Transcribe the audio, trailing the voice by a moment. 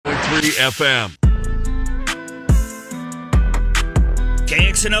FM.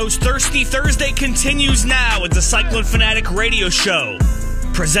 KXNO's Thirsty Thursday continues now with the Cyclone Fanatic Radio Show,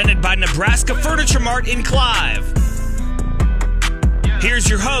 presented by Nebraska Furniture Mart in Clive. Here's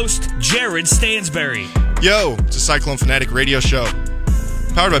your host, Jared Stansberry. Yo, it's a Cyclone Fanatic Radio Show,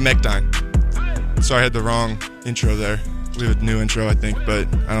 powered by Mechdyne. Sorry, I had the wrong intro there. We have a new intro, I think, but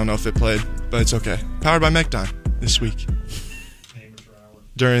I don't know if it played, but it's okay. Powered by Mechdyne this week.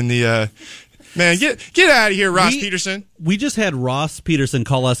 During the... Man, get out of here, Ross Peterson. We just had Ross Peterson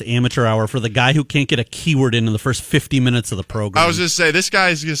call us amateur hour for the guy who can't get a keyword in the first 50 minutes of the program. I was going to say, this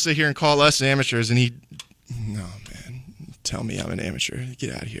guy's going to sit here and call us amateurs, and no, man, tell me I'm an amateur.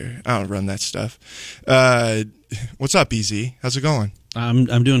 Get out of here. I don't run that stuff. What's up, EZ? How's it going?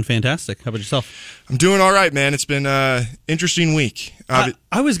 I'm doing fantastic. How about yourself? I'm doing all right, man. It's been an interesting week. I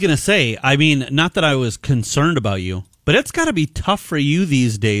was going to say, I mean, not that I was concerned about you, but it's got to be tough for you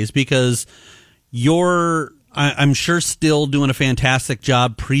these days because you're, I'm sure, still doing a fantastic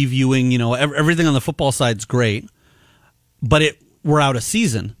job previewing. You know, everything on the football side's great, but we're out of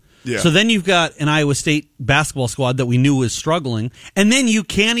season. Yeah. So then you've got an Iowa State basketball squad that we knew was struggling, and then you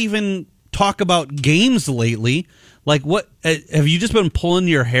can't even talk about games lately. Like, what have you just been pulling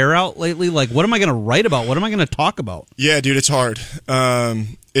your hair out lately? Like, what am I going to write about? What am I going to talk about? Yeah, dude, it's hard.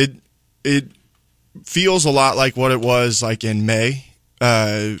 It feels a lot like what it was like in May.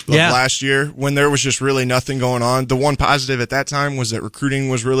 Last year when there was just really nothing going on. The one positive at that time was that recruiting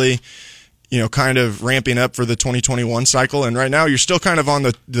was really, kind of ramping up for the 2021 cycle. And right now you're still kind of on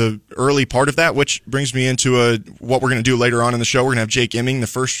the early part of that, which brings me into what we're going to do later on in the show. We're going to have Jake Emming, the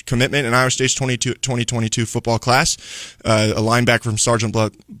first commitment in Iowa State's 2022 football class, a linebacker from Sergeant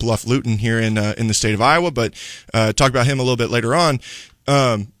Bluff Luton here in the state of Iowa, but talk about him a little bit later on.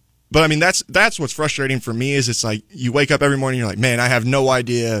 But I mean, that's what's frustrating for me is it's like you wake up every morning, you're like, man, I have no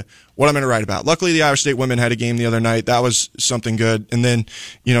idea what I'm going to write about. Luckily, the Iowa State women had a game the other night. That was something good. And then,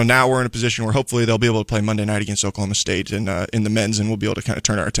 now we're in a position where hopefully they'll be able to play Monday night against Oklahoma State in the men's, and we'll be able to kind of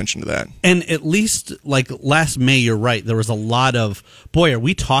turn our attention to that. And at least, like last May, you're right, there was a lot of, boy, are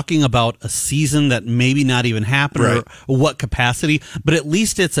we talking about a season that maybe not even happened, right, or what capacity? But at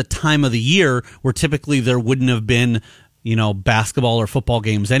least it's a time of the year where typically there wouldn't have been basketball or football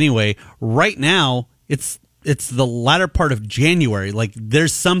games anyway. Right now, it's the latter part of January. Like,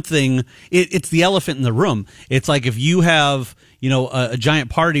 there's something, it's the elephant in the room. It's like if you have, a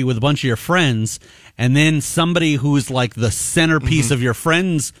giant party with a bunch of your friends, and then somebody who's like the centerpiece of your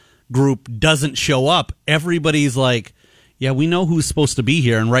friends group doesn't show up, everybody's like, yeah, we know who's supposed to be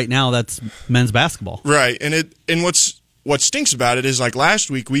here, and right now that's men's basketball. Right. And what stinks about it is, like, last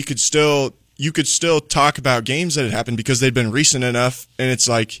week you could still talk about games that had happened because they'd been recent enough, and it's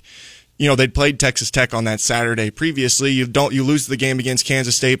like, they'd played Texas Tech on that Saturday previously. You lose the game against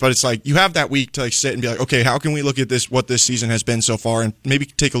Kansas State, but it's like you have that week to sit and be like, okay, how can we look at what this season has been so far, and maybe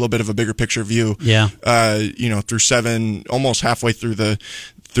take a little bit of a bigger picture view. Yeah. Through almost halfway through the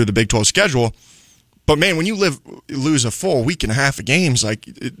Big 12 schedule. But man, when you lose a full week and a half of games, like,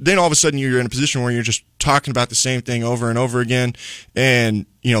 then all of a sudden you're in a position where you're just talking about the same thing over and over again. And,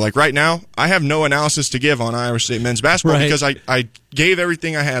 like right now, I have no analysis to give on Iowa State men's basketball, right, because I gave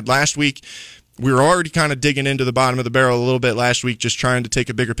everything I had last week. We were already kind of digging into the bottom of the barrel a little bit last week, just trying to take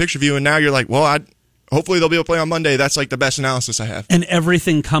a bigger picture view. And now you're like, well, hopefully they'll be able to play on Monday. That's like the best analysis I have. And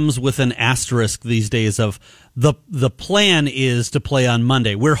everything comes with an asterisk these days of the plan is to play on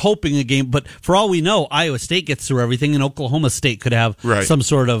Monday. We're hoping a game, but for all we know, Iowa State gets through everything, and Oklahoma State could have some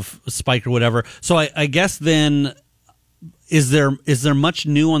sort of spike or whatever. So I guess then, is there much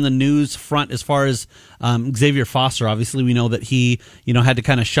new on the news front as far as Xavier Foster? Obviously, we know that he had to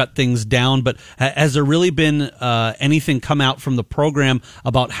kind of shut things down, but has there really been anything come out from the program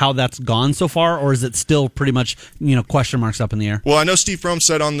about how that's gone so far, or is it still pretty much question marks up in the air? Well, I know Steve Prohm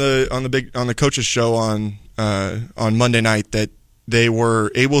said on the coaches show on Monday night that they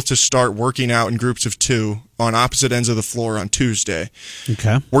were able to start working out in groups of 2 on opposite ends of the floor on Tuesday.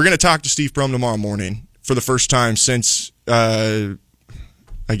 Okay, we're going to talk to Steve Prohm tomorrow morning for the first time since I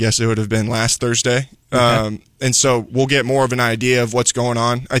guess it would have been last Thursday. Okay. And so we'll get more of an idea of what's going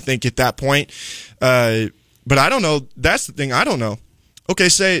on, I think, at that point. But I don't know. That's the thing. I don't know. Okay,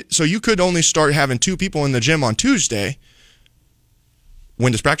 so you could only start having 2 people in the gym on Tuesday.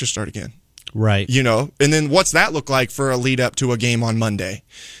 When does practice start again? Right. And then what's that look like for a lead up to a game on Monday?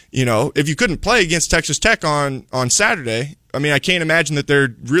 If you couldn't play against Texas Tech on Saturday, I mean, I can't imagine that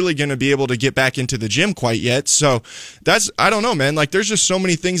they're really going to be able to get back into the gym quite yet. So I don't know, man. Like, there's just so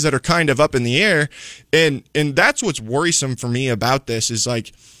many things that are kind of up in the air. And that's what's worrisome for me about this is,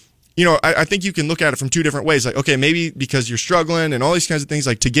 like, I think you can look at it from two different ways. Like, okay, maybe because you're struggling and all these kinds of things,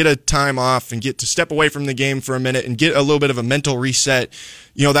 like to get a time off and get to step away from the game for a minute and get a little bit of a mental reset,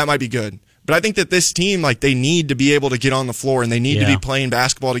 that might be good. But I think that this team, like, they need to be able to get on the floor and they need to be playing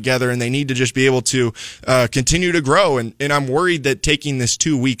basketball together and they need to just be able to continue to grow. And I'm worried that taking this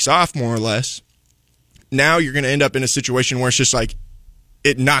 2 weeks off, more or less, now you're going to end up in a situation where it's just like,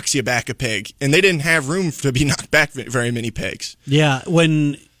 it knocks you back a peg. And they didn't have room to be knocked back very many pegs. Yeah,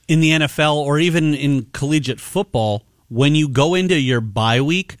 when in the NFL or even in collegiate football, when you go into your bye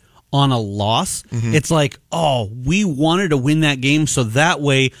week on a loss, it's like, oh, we wanted to win that game so that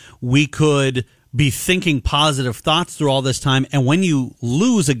way we could be thinking positive thoughts through all this time. And when you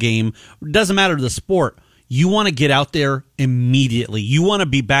lose a game, it doesn't matter the sport, you want to get out there immediately. You want to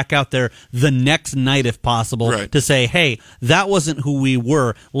be back out there the next night if possible to say, hey, that wasn't who we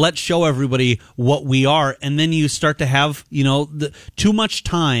were. Let's show everybody what we are. And then you start to have, too much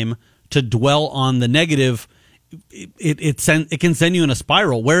time to dwell on the negative. It can send you in a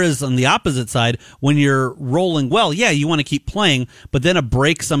spiral. Whereas on the opposite side, when you're rolling well, you want to keep playing, but then a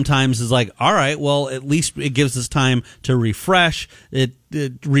break sometimes is like, all right, well, at least it gives us time to refresh, it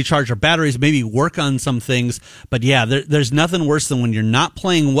recharge our batteries, maybe work on some things. But there's nothing worse than when you're not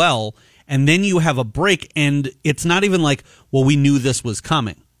playing well and then you have a break and it's not even like, well, we knew this was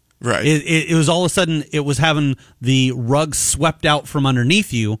coming. Right. It was all of a sudden, it was having the rug swept out from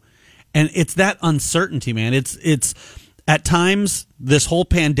underneath you. And it's that uncertainty, man. It's at times this whole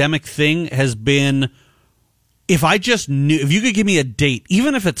pandemic thing has been, if you could give me a date,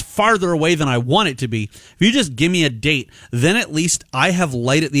 even if it's farther away than I want it to be, if you just give me a date, then at least I have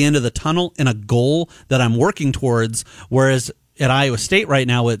light at the end of the tunnel and a goal that I'm working towards. Whereas at Iowa State right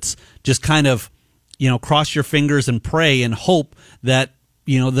now, it's just kind of, cross your fingers and pray and hope that,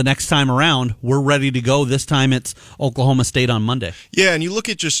 the next time around, we're ready to go. This time it's Oklahoma State on Monday. Yeah, and you look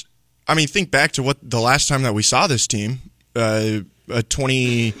at think back to what the last time that we saw this team, a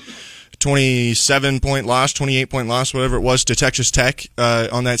 27-point loss, 28-point loss, whatever it was, to Texas Tech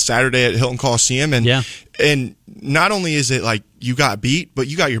on that Saturday at Hilton Coliseum. And not only is it like you got beat, but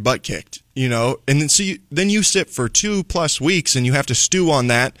you got your butt kicked, and then you sit for 2+ weeks and you have to stew on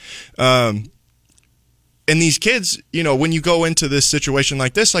that. And these kids, when you go into this situation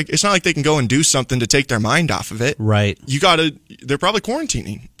like this, like it's not like they can go and do something to take their mind off of it. Right. They're probably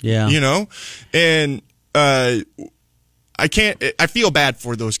quarantining. Yeah. And I feel bad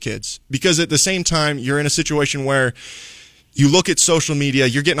for those kids because at the same time, you're in a situation where you look at social media,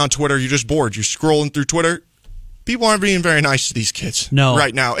 you're getting on Twitter, you're just bored, you're scrolling through Twitter. People aren't being very nice to these kids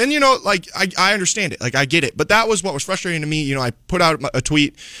right now. And, I understand it. Like, I get it. But that was what was frustrating to me. I put out a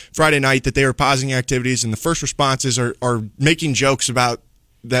tweet Friday night that they were pausing activities, and the first responses are making jokes about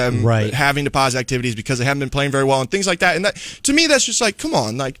them having to pause activities because they haven't been playing very well and things like that. And that, to me, that's just like, come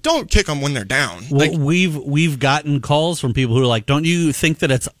on, like, don't kick them when they're down. Well, we've gotten calls from people who are like, don't you think that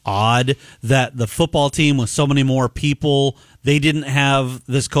it's odd that the football team with so many more people, they didn't have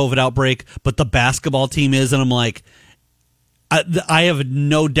this COVID outbreak, but the basketball team is? And I'm like, I have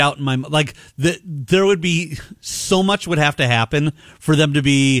no doubt in my mind. Like, there would be so much would have to happen for them to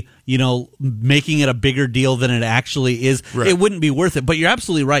be, making it a bigger deal than it actually is. Right. It wouldn't be worth it. But you're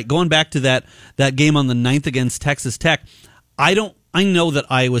absolutely right. Going back to that game on the 9th against Texas Tech, I know that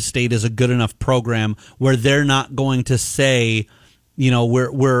Iowa State is a good enough program where they're not going to say,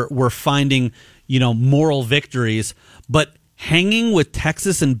 we're finding, moral victories, but hanging with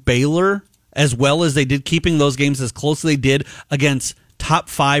Texas and Baylor, as well as they did, keeping those games as close as they did against top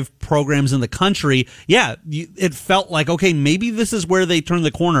 5 programs in the country, it felt like, okay, maybe this is where they turn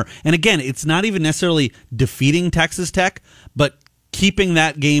the corner. And again, it's not even necessarily defeating Texas Tech, but keeping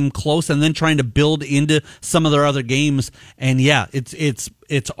that game close and then trying to build into some of their other games. And it's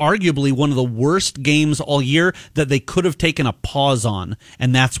arguably one of the worst games all year that they could have taken a pause on,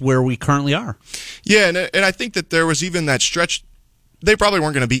 and that's where we currently are. Yeah, and I think that there was even that stretch. They probably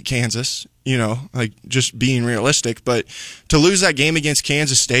weren't going to beat Kansas, like just being realistic. But to lose that game against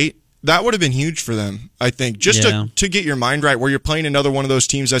Kansas State, that would have been huge for them, I think, just to get your mind right, where you're playing another one of those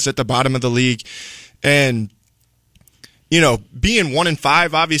teams that's at the bottom of the league. And, being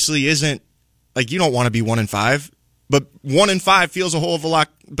 1-5 obviously isn't, like, you don't want to be 1-5, but 1-5 feels a whole of a lot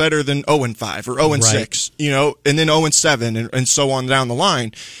better than 0-5 or 0-6, and then 0-7 and so on down the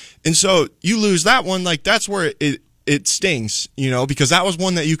line. And so you lose that one, like, that's where it stings, because that was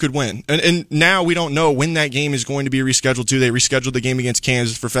one that you could win. And now we don't know when that game is going to be rescheduled to. They rescheduled the game against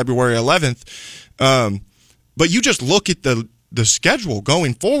Kansas for February 11th. But you just look at the schedule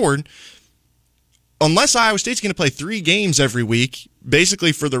going forward. Unless Iowa State's going to play 3 games every week,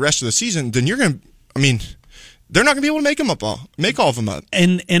 basically for the rest of the season, then you're going to, they're not going to be able to make all of them up.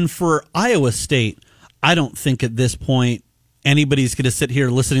 And for Iowa State, I don't think at this point anybody's going to sit here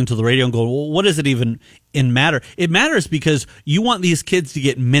listening to the radio and go, well, what does it even matter? It matters because you want these kids to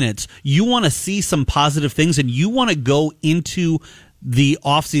get minutes. You want to see some positive things, and you want to go into the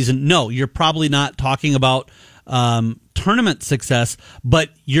offseason. No, you're probably not talking about tournament success, but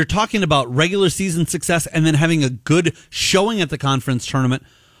you're talking about regular season success and then having a good showing at the conference tournament.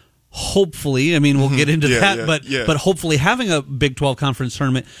 Hopefully, I mean, we'll get into that, but hopefully having a Big 12 conference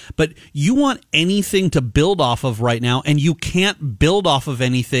tournament. But you want anything to build off of right now, and you can't build off of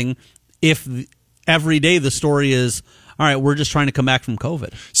anything if every day the story is, all right, we're just trying to come back from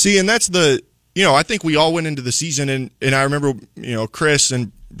COVID. See, and that's I think we all went into the season, and I remember, Chris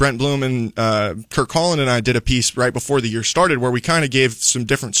and Brent Bloom and Kirk Collin and I did a piece right before the year started where we kind of gave some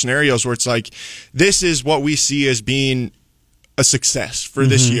different scenarios where it's like, this is what we see as being a success for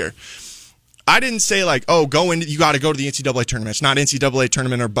this year. I didn't say like, oh, you got to go to the NCAA tournament. It's not NCAA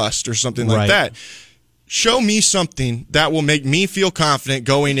tournament or bust or something like that. Show me something that will make me feel confident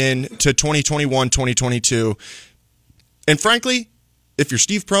going into 2021, 2022. And frankly, if you're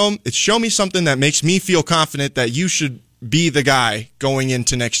Steve Prohm, it's show me something that makes me feel confident that you should be the guy going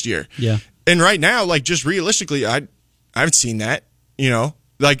into next year. Yeah. And right now, like just realistically, I haven't seen that,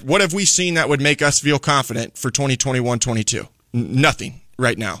 Like what have we seen that would make us feel confident for 2021, 22? Nothing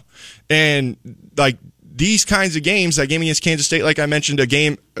right now. And like these kinds of games, that game against Kansas State, like I mentioned, a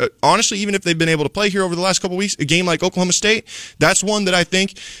game, honestly, even if they've been able to play here over the last couple of weeks, a game like Oklahoma State, that's one that I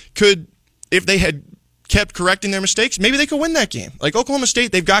think could, if they had kept correcting their mistakes, maybe they could win that game. Like Oklahoma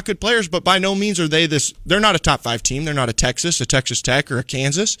State, they've got good players, but by no means are they they're not a top 5 team. They're not a Texas Tech, or a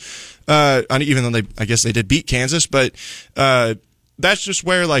Kansas. Even though I guess they did beat Kansas, but that's just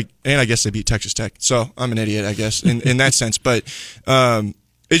where and I guess they beat Texas Tech. So I'm an idiot, I guess, in that sense. But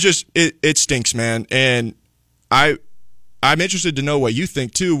it's just, it stinks, man. And I'm interested to know what you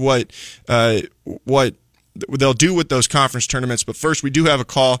think too, what they'll do with those conference tournaments. But first, we do have a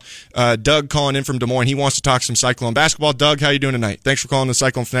call. Doug calling in from Des Moines. He wants to talk some Cyclone basketball. Doug, how you doing tonight? Thanks for calling the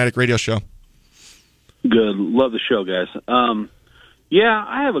Cyclone Fanatic Radio Show. Good. Love the show, guys.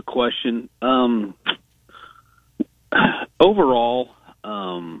 I have a question. Overall,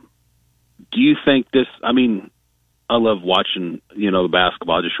 do you think this, I love watching, the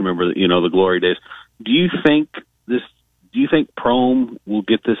basketball. I just remember, the glory days. Do you think Prohm will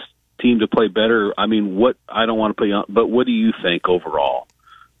get this team to play better? I don't want to put you on, but what do you think overall?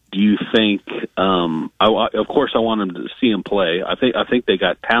 Do you think, of course I want them to see him play. I think they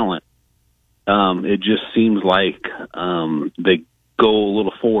got talent. It just seems like, they go a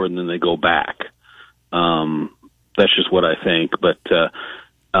little forward and then they go back. That's just what I think, but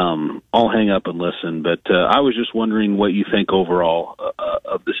I'll hang up and listen. But I was just wondering what you think overall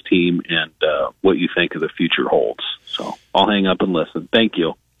of this team and what you think of the future holds. So I'll hang up and listen. Thank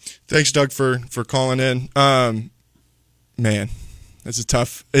you. Thanks, Doug, for calling in. Man, it's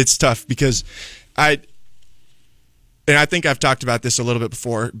tough because I think I've talked about this a little bit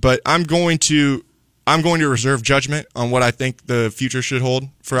before, but I'm going to reserve judgment on what I think the future should hold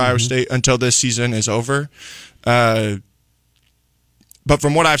for Iowa State until this season is over. But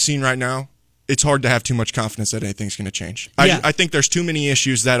from what I've seen right now, it's hard to have too much confidence that anything's going to change. Yeah. I think there's too many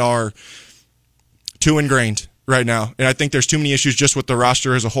issues that are too ingrained right now. And I think there's too many issues just with the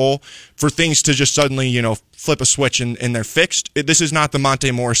roster as a whole for things to just suddenly, flip a switch and they're fixed. This is not the Monte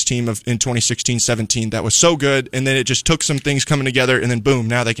Morris team in 2016-17 that was so good, and then it just took some things coming together, and then boom,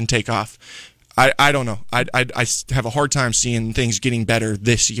 now they can take off. I don't know. I have a hard time seeing things getting better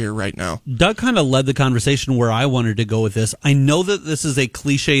this year right now. Doug kind of led the conversation where I wanted to go with this. I know that this is a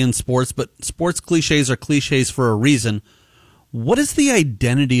cliche in sports, but sports cliches are cliches for a reason. What is the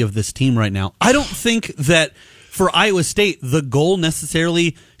identity of this team right now? I don't think that for Iowa State, the goal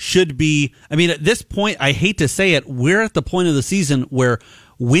necessarily should be, at this point, I hate to say it, we're at the point of the season where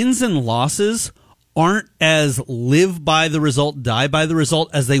wins and losses aren't as live by the result, die by the result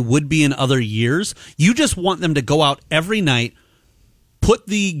as they would be in other years. You just want them to go out every night, put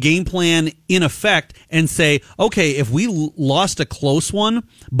the game plan in effect, and say, okay, if we lost a close one,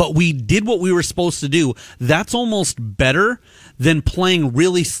 but we did what we were supposed to do, that's almost better than playing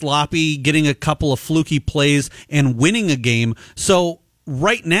really sloppy, getting a couple of fluky plays, and winning a game. So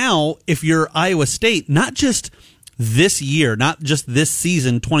right now, if you're Iowa State, not just this year, not just this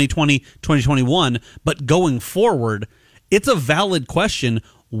season, 2020, 2021, but going forward, it's a valid question.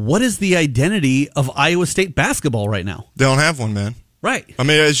 What is the identity of Iowa State basketball right now? They don't have one, man. Right.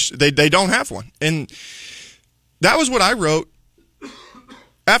 They don't have one. And that was what I wrote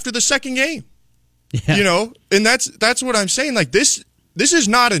after the second game. Yeah. And that's what I'm saying. Like this this is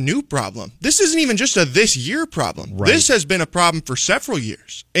not a new problem. This isn't even just a this year problem. Right. This has been a problem for several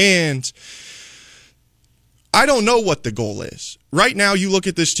years. And I don't know what the goal is. Right now, you look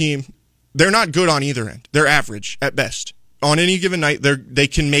at this team, they're not good on either end. They're average at best. On any given night, they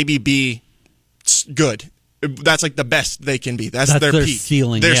can maybe be good. That's like the best they can be. That's their peak.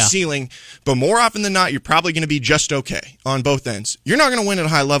 Ceiling. Their ceiling. But more often than not, you're probably going to be just okay on both ends. You're not going to win at a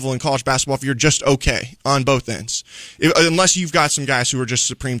high level in college basketball if you're just okay on both ends. Unless you've got some guys who are just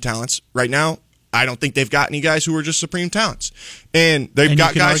supreme talents. Right now, I don't think they've got any guys who are just supreme talents. And they've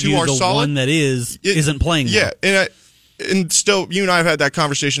got guys who are the solid. One that isn't playing now. Yeah. And still, you and I have had that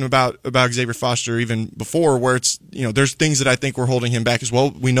conversation about Xavier Foster even before, where it's, there's things that I think we're holding him back as well.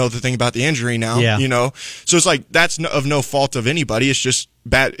 We know the thing about the injury now, So it's like, that's of no fault of anybody. It's just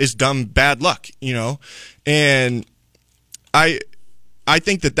it's bad luck, And I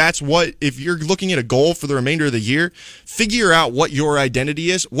think that's what, if you're looking at a goal for the remainder of the year, figure out what your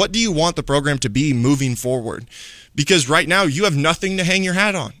identity is. What do you want the program to be moving forward? Because right now, you have nothing to hang your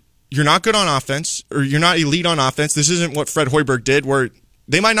hat on. You're not good on offense, or you're not elite on offense. This isn't what Fred Hoiberg did, where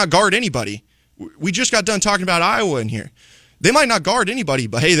they might not guard anybody. We just got done talking about Iowa in here. They might not guard anybody,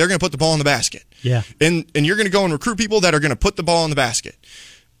 but hey, they're going to put the ball in the basket. Yeah. And you're going to go and recruit people that are going to put the ball in the basket.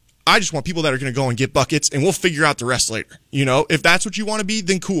 I just want people that are going to go and get buckets, and we'll figure out the rest later. If that's what you want to be,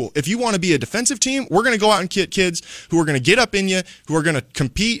 then cool. If you want to be a defensive team, we're going to go out and get kids who are going to get up in you, who are going to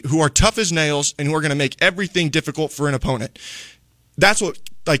compete, who are tough as nails, and who are going to make everything difficult for an opponent. That's what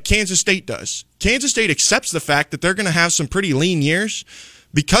Kansas State does. Kansas State accepts the fact that they're going to have some pretty lean years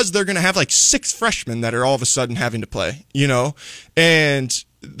because they're going to have 6 freshmen that are all of a sudden having to play, and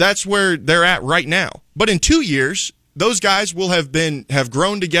that's where they're at right now. But in 2 years, those guys will have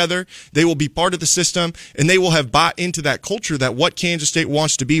grown together. They will be part of the system, and they will have bought into that culture, that what Kansas State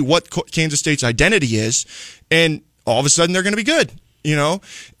wants to be, what Kansas State's identity is, and all of a sudden they're going to be good,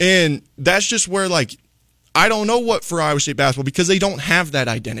 and that's just where I don't know what for Iowa State basketball, because they don't have that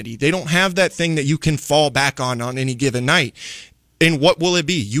identity. They don't have that thing that you can fall back on any given night. And what will it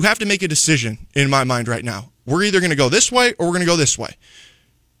be? You have to make a decision in my mind right now. We're either going to go this way or we're going to go this way.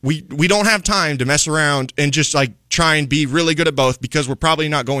 We don't have time to mess around and just try and be really good at both, because we're probably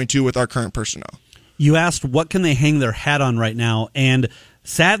not going to with our current personnel. You asked what can they hang their hat on right now, and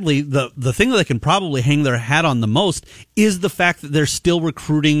sadly, the thing that they can probably hang their hat on the most is the fact that they're still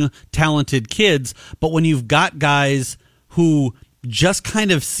recruiting talented kids. But when you've got guys who just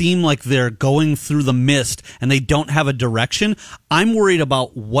kind of seem like they're going through the mist and they don't have a direction, I'm worried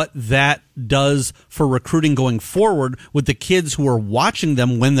about what that does for recruiting going forward with the kids who are watching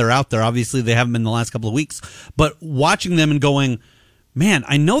them when they're out there. Obviously, they haven't been the last couple of weeks, but watching them and going, man,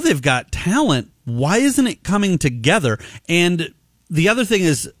 I know they've got talent. Why isn't it coming together? And the other thing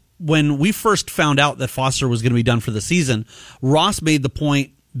is, when we first found out that Foster was going to be done for the season, Ross made the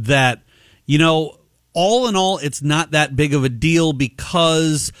point that, all in all, it's not that big of a deal,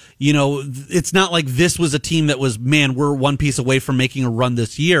 because, it's not like this was a team that was, man, we're one piece away from making a run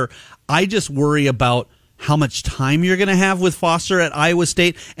this year. I just worry about how much time you're going to have with Foster at Iowa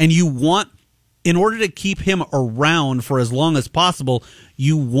State, and you want, in order to keep him around for as long as possible,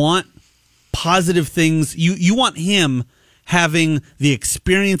 you want positive things. You want him having the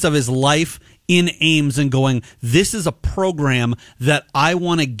experience of his life in Ames and going, this is a program that I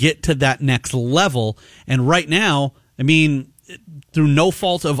want to get to that next level. And right now, through no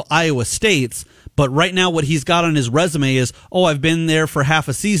fault of Iowa State's, but right now what he's got on his resume is, I've been there for half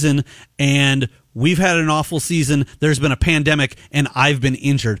a season and we've had an awful season. There's been a pandemic and I've been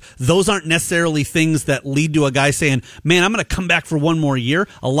injured. Those aren't necessarily things that lead to a guy saying, man, I'm going to come back for one more year.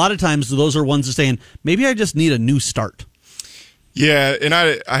 A lot of times those are ones that are saying, maybe I just need a new start. Yeah, and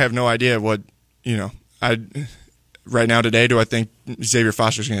I have no idea what, right now today, do I think Xavier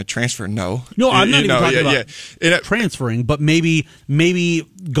Foster's going to transfer? No. No, I'm not even talking about transferring, but maybe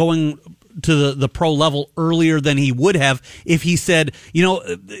going to the pro level earlier than he would have if he said,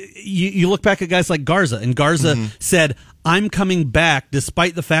 you look back at guys like Garza, and Garza said, I'm coming back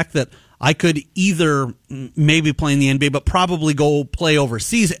despite the fact that I could either maybe play in the NBA, but probably go play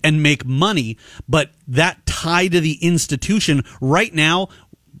overseas and make money. But that tie to the institution right now,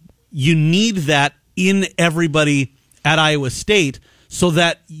 you need that in everybody at Iowa State so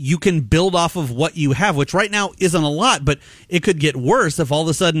that you can build off of what you have, which right now isn't a lot, but it could get worse if all of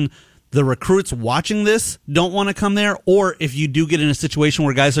a sudden the recruits watching this don't want to come there, or if you do get in a situation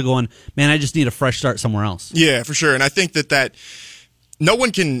where guys are going, man, I just need a fresh start somewhere else. Yeah, for sure. And I think that no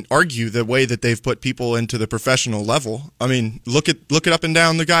one can argue the way that they've put people into the professional level. Look it up and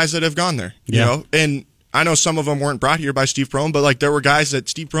down the guys that have gone there, you know? And I know some of them weren't brought here by Steve Prohm, but like there were guys that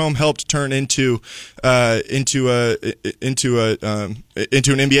Steve Prohm helped turn into an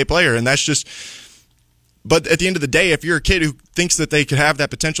NBA player, and that's just. But at the end of the day, if you're a kid who thinks that they could have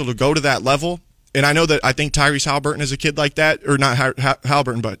that potential to go to that level, and I think Tyrese Halliburton is a kid like that, or not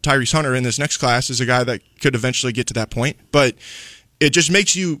Halliburton, but Tyrese Hunter in this next class is a guy that could eventually get to that point. But it just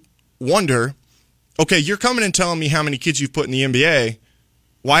makes you wonder, okay, you're coming and telling me how many kids you've put in the NBA.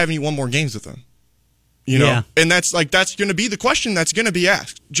 Why haven't you won more games with them? You know, yeah. And that's going to be the question that's going to be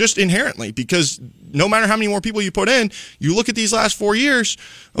asked just inherently, because no matter how many more people you put in, you look at these last 4 years.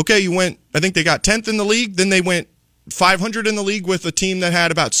 Okay, I think they got 10th in the league. Then they went 500 in the league with a team that had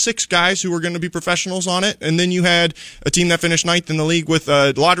about 6 guys who were going to be professionals on it. And then you had a team that finished 9th in the league with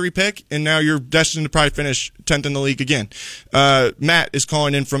a lottery pick. And now you're destined to probably finish 10th in the league again. Matt is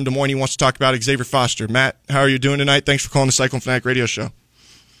calling in from Des Moines. He wants to talk about Xavier Foster. Matt, how are you doing tonight? Thanks for calling the Cyclone Fanatic Radio Show.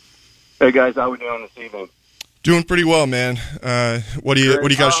 Hey guys, how are we doing this evening? Doing pretty well, man. What do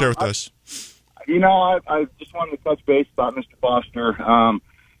you got to share with us? I just wanted to touch base about Mr. Foster.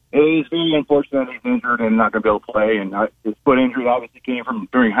 It is very unfortunate that he's injured and not going to be able to play. And his foot injury obviously came from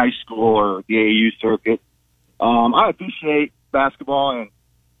during high school or the AAU circuit. I appreciate basketball, and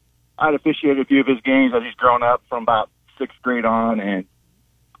I'd officiated a few of his games as he's grown up from about 6th grade on, and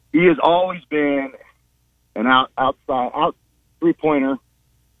he has always been an out three-pointer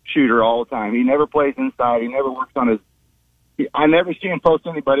shooter all the time. He never plays inside. He never works on I never see him post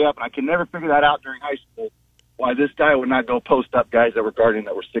anybody up, and I can never figure that out during high school, why this guy would not go post up guys that were guarding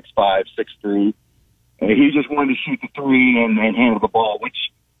that were 6'5", 6'3". And he just wanted to shoot the three and handle the ball, which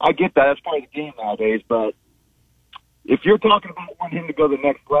I get that. That's part of the game nowadays. But if you're talking about wanting him to go to the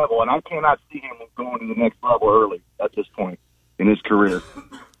next level, and I cannot see him going to the next level early at this point in his career,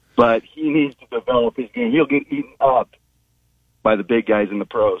 but he needs to develop his game. He'll get eaten up by the big guys in the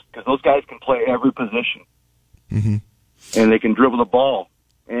pros, because those guys can play every position. Mm-hmm. And they can dribble the ball.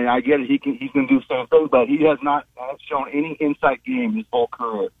 And I get it, he's going to do the same thing, but he has not shown any inside game his whole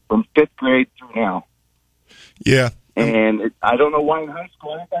career, from 5th grade through now. Yeah. And I don't know why in high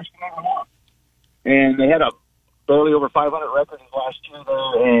school, I think I should never won. And they had a barely over 500 record his last year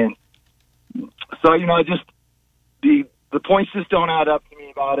there. And so, just the points just don't add up to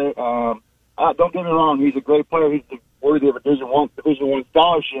me about it. Don't get me wrong, he's a great player. He's worthy of a Division I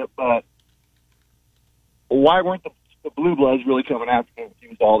scholarship, but why weren't the Blue Bloods really coming after him to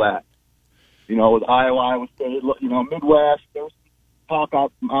use all that? With Iowa State, Midwest, there was talk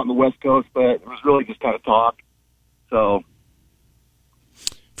out on the West Coast, but it was really just kind of talk. So,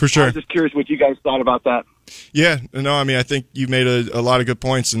 for sure. I was just curious what you guys thought about that. Yeah, no, I think you made a lot of good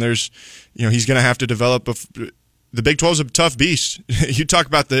points, and there's, he's going to have to develop the Big 12 is a tough beast. You talk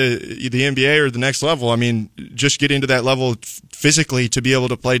about the NBA or the next level. Just getting to that level physically to be able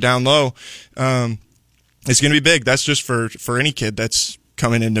to play down low, it's going to be big. That's just for any kid that's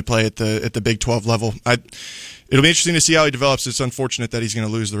coming in to play at the Big 12 level. It'll be interesting to see how he develops. It's unfortunate that he's going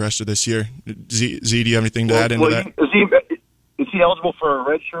to lose the rest of this year. Z, do you have anything to add into that? Is he eligible for a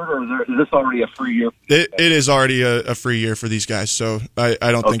red shirt, or is this already a free year? It is already a free year for these guys, so I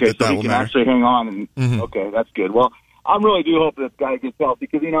don't think that will matter. Okay, so he can actually hang on. And, Okay, that's good. Well, I really do hope this guy gets healthy,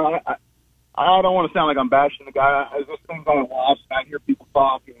 because, I don't want to sound like I'm bashing the guy. I just think I watch, I hear people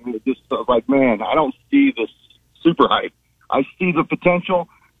talk, and it's just like, man, I don't see this super hype. I see the potential,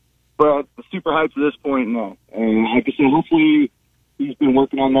 but the super hype to this point, no. And like I said, hopefully he's been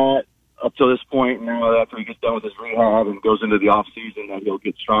working on that up to this point. Now, after he gets done with his rehab and goes into the off season, that he'll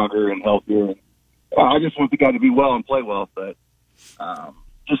get stronger and healthier. And I just want the guy to be well and play well, but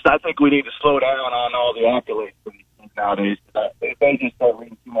I think we need to slow down on all the accolades for these teams nowadays. They just start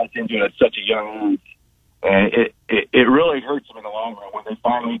reading too much into it at such a young age, and it really hurts them in the long run when they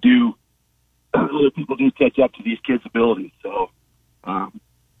finally do. Other people do catch up to these kids' abilities. So,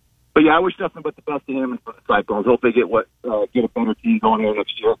 but yeah, I wish nothing but the best to him and for the Cyclones. Hope they get a better team going there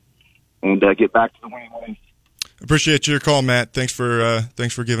next year and get back to the winning ways. Appreciate your call, Matt. Thanks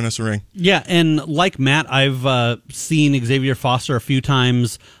for giving us a ring. Yeah, and like Matt, I've seen Xavier Foster a few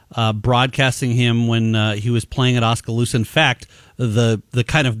times, broadcasting him when he was playing at Oskaloosa. In fact, the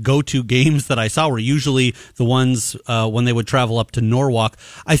kind of go-to games that I saw were usually the ones when they would travel up to Norwalk.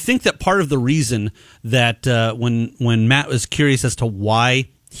 I think that part of the reason that when Matt was curious as to why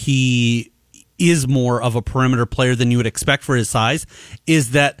he is more of a perimeter player than you would expect for his size,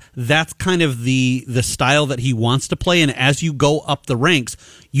 is that's kind of the style that he wants to play. And as you go up the ranks,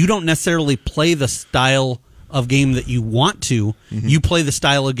 you don't necessarily play the style of game that you want to. Mm-hmm. You play the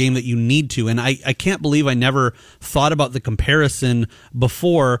style of game that you need to. And I can't believe I never thought about the comparison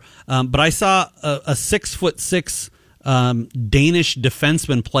before. But I saw a 6'6" Danish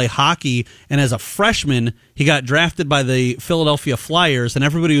defenseman play hockey, and as a freshman, he got drafted by the Philadelphia Flyers, and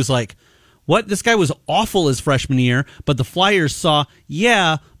everybody was like, what? This guy was awful his freshman year, but the Flyers saw,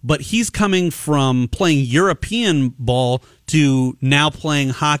 but he's coming from playing European ball to now playing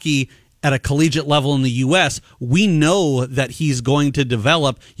hockey at a collegiate level in the U.S. We know that he's going to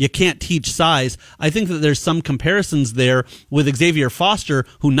develop. You can't teach size. I think that there's some comparisons there with Xavier Foster,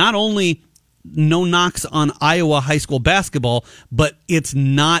 who not only no knocks on Iowa high school basketball, but it's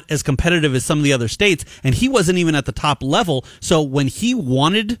not as competitive as some of the other states, and he wasn't even at the top level. So when he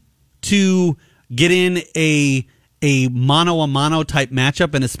wanted to get in a mano-a-mano type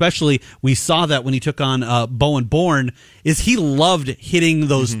matchup, and especially we saw that when he took on Bowen Bourne, is he loved hitting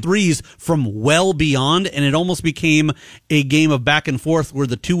those threes from well beyond, and it almost became a game of back and forth where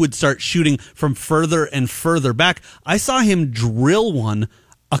the two would start shooting from further and further back. I saw him drill one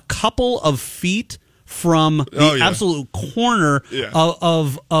a couple of feet from the absolute corner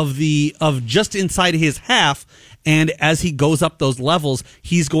of just inside his half. And as he goes up those levels,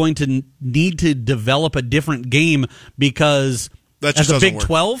 he's going to need to develop a different game, because that just as a Big work.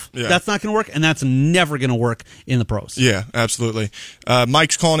 12, that's not going to work, and that's never going to work in the pros. Yeah, absolutely.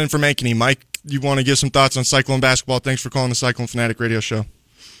 Mike's calling in from Ankeny. Mike, you want to give some thoughts on Cyclone basketball? Thanks for calling the Cyclone Fanatic Radio Show.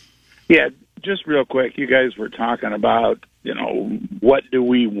 Yeah, just real quick, you guys were talking about, what do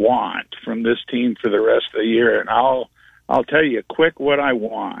we want from this team for the rest of the year? And I'll tell you quick what I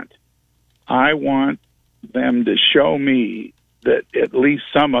want. I want them to show me that at least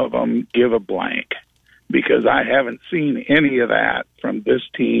some of them give a blank, because I haven't seen any of that from this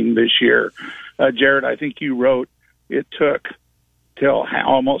team this year. Jared, I think you wrote it took till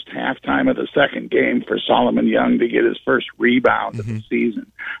almost halftime of the second game for Solomon Young to get his first rebound of the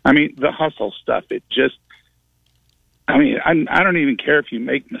season. I mean, the hustle stuff, I don't even care if you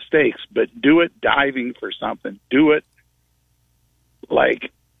make mistakes, but do it diving for something. Do it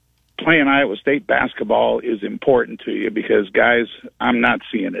like playing Iowa State basketball is important to you, because, guys, I'm not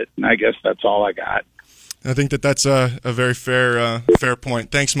seeing it, and I guess that's all I got. I think that's a very fair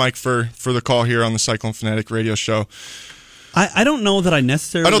point. Thanks, Mike, for the call here on the Cyclone Fanatic Radio Show. I don't know that I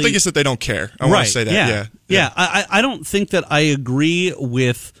necessarily... I don't think it's that they don't care. I want to say that. Yeah. I don't think that I agree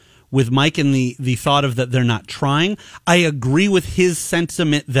with Mike in the thought of that they're not trying. I agree with his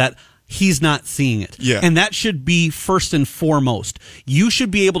sentiment that he's not seeing it. Yeah. And that should be first and foremost. You should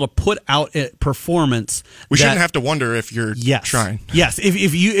be able to put out a performance. We shouldn't have to wonder if you're trying. Yes.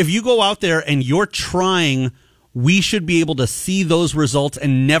 If you go out there and you're trying, we should be able to see those results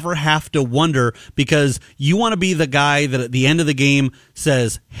and never have to wonder, because you want to be the guy that at the end of the game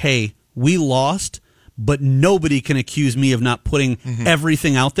says, hey, we lost, but nobody can accuse me of not putting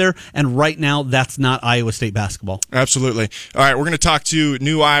everything out there. And right now, that's not Iowa State basketball. Absolutely. All right, we're going to talk to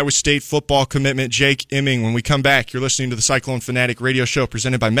new Iowa State football commitment Jake Imming. When we come back, you're listening to the Cyclone Fanatic Radio Show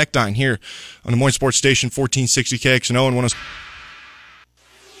presented by Mechdyne here on Des Moines Sports Station 1460 KXNO and 106.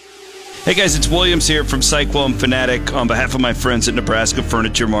 Hey guys, it's Williams here from Cyclone Fanatic on behalf of my friends at Nebraska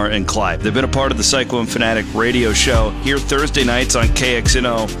Furniture Mart in Clive. They've been a part of the Cyclone Fanatic radio show here Thursday nights on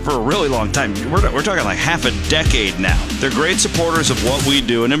KXNO for a really long time. We're talking like half a decade now. They're great supporters of what we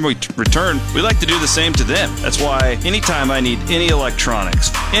do, and in return, we like to do the same to them. That's why anytime I need any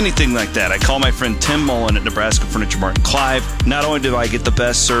electronics, anything like that, I call my friend Tim Mullen at Nebraska Furniture Mart in Clive. Not only do I get the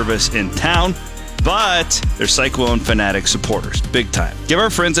best service in town, but they're Cyclone Fanatic supporters, big time. Give our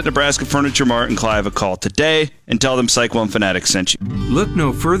friends at Nebraska Furniture Mart in Clive a call today and tell them Cyclone Fanatic sent you. Look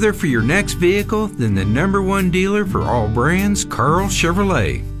no further for your next vehicle than the #1 dealer for all brands, Carl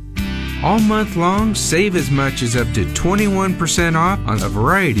Chevrolet. All month long, save as much as up to 21% off on a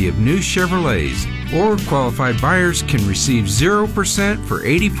variety of new Chevrolets. Or qualified buyers can receive 0% for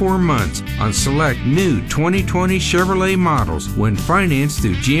 84 months on select new 2020 Chevrolet models when financed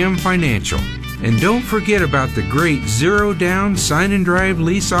through GM Financial. And don't forget about the great zero-down sign-and-drive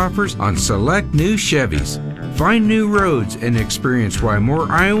lease offers on select new Chevys. Find new roads and experience why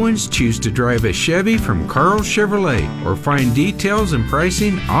more Iowans choose to drive a Chevy from Carl Chevrolet, or find details and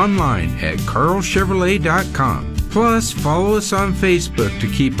pricing online at carlchevrolet.com. Plus, follow us on Facebook to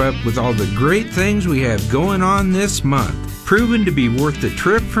keep up with all the great things we have going on this month. Proven to be worth the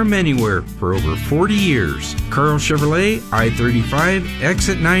trip from anywhere for over 40 years. Carl Chevrolet, I-35,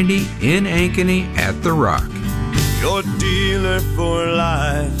 Exit 90 in Ankeny at The Rock. Your dealer for. 4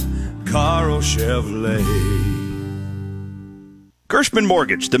 Life, Carl Chevrolet. Gershman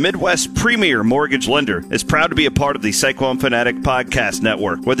Mortgage, the Midwest's premier mortgage lender, is proud to be a part of the Cyclone Fanatic Podcast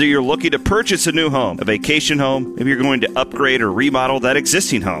Network. Whether you're looking to purchase a new home, a vacation home, maybe you're going to upgrade or remodel that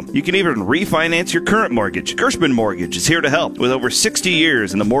existing home, you can even refinance your current mortgage. Gershman Mortgage is here to help. With over 60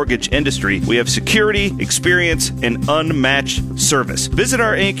 years in the mortgage industry, we have security, experience, and unmatched service. Visit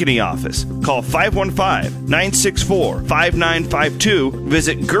our Ankeny office. Call 515-964-5952.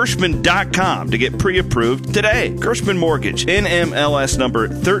 Visit Gershman.com to get pre-approved today. Gershman Mortgage, NMLS number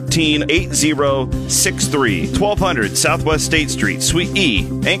 138063, 1200 Southwest State Street, Suite E,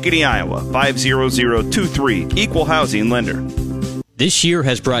 Ankeny, Iowa, 50023, Equal Housing Lender. This year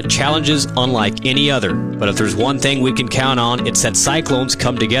has brought challenges unlike any other, but if there's one thing we can count on, it's that Cyclones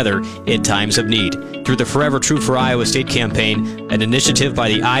come together in times of need. Through the Forever True for Iowa State campaign, an initiative by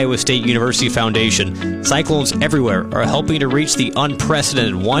the Iowa State University Foundation, Cyclones everywhere are helping to reach the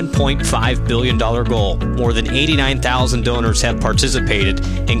unprecedented $1.5 billion goal. More than 89,000 donors have participated,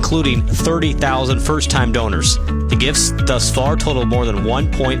 including 30,000 first-time donors. The gifts thus far total more than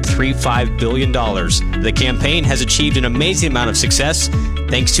 $1.35 billion. The campaign has achieved an amazing amount of success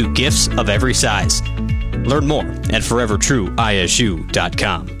thanks to gifts of every size. Learn more at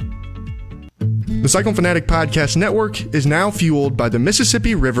forevertrueisu.com. The Cyclone Fanatic Podcast Network is now fueled by the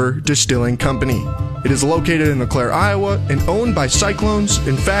Mississippi River Distilling Company. It is located in Eau Claire, Iowa, and owned by Cyclones.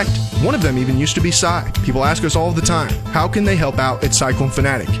 In fact, one of them even used to be Cy. People ask us all the time, how can they help out at Cyclone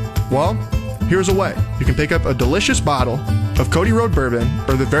Fanatic? Well, here's a way. You can pick up a delicious bottle of Cody Road Bourbon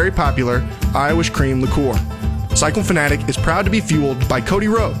or the very popular Irish Cream Liqueur. Cyclone Fanatic is proud to be fueled by Cody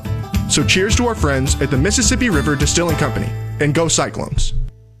Road. So cheers to our friends at the Mississippi River Distilling Company, and go Cyclones.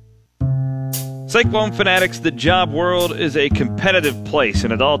 Cyclone Fanatics, the job world is a competitive place,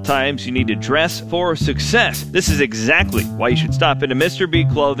 and at all times you need to dress for success. This is exactly why you should stop into Mr. B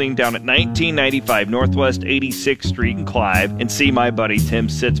Clothing down at 1995 Northwest 86th Street in Clive and see my buddy Tim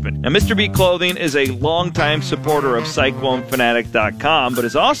Sitzman. Now, Mr. B Clothing is a longtime supporter of CycloneFanatic.com, but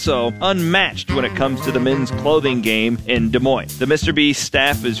is also unmatched when it comes to the men's clothing game in Des Moines. The Mr. B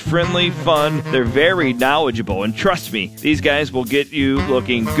staff is friendly, fun, they're very knowledgeable, and trust me, these guys will get you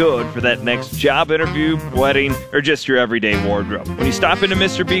looking good for that next job interview, wedding, or just your everyday wardrobe. When you stop into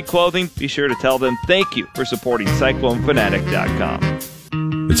Mr. B Clothing, be sure to tell them thank you for supporting CycloneFanatic.com.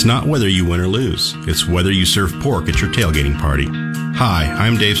 It's not whether you win or lose. It's whether you serve pork at your tailgating party. Hi,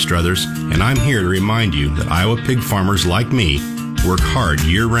 I'm Dave Struthers, and I'm here to remind you that Iowa pig farmers like me work hard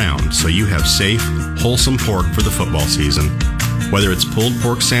year-round so you have safe, wholesome pork for the football season. Whether it's pulled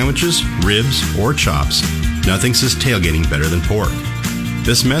pork sandwiches, ribs, or chops, nothing says tailgating better than pork.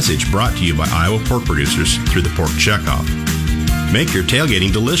 This message brought to you by Iowa pork producers through the Pork Checkoff. Make your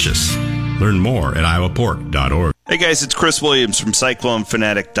tailgating delicious. Learn more at iowapork.org. Hey guys, it's Chris Williams from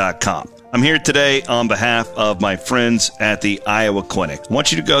CycloneFanatic.com. I'm here today on behalf of my friends at the Iowa Clinic. I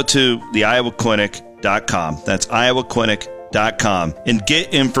want you to go to the iowaclinic.com. That's iowaclinic.com and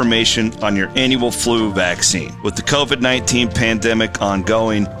get information on your annual flu vaccine. With the COVID-19 pandemic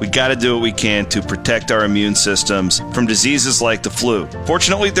ongoing, we got to do what we can to protect our immune systems from diseases like the flu.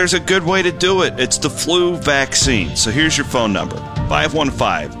 Fortunately, there's a good way to do it. It's the flu vaccine. So here's your phone number,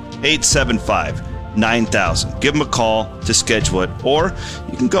 515-875-9000. Give them a call to schedule it, or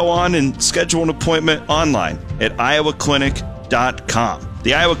you can go on and schedule an appointment online at iowaclinic.com.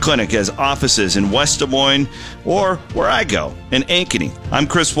 The Iowa Clinic has offices in West Des Moines or where I go, in Ankeny. I'm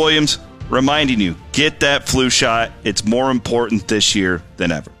Chris Williams, reminding you, get that flu shot. It's more important this year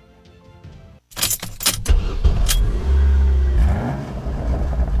than ever.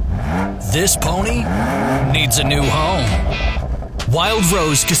 This pony needs a new home. Wild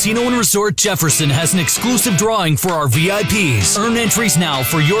Rose Casino and Resort Jefferson has an exclusive drawing for our VIPs. Earn entries now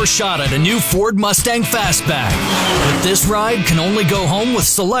for your shot at a new Ford Mustang Fastback. But this ride can only go home with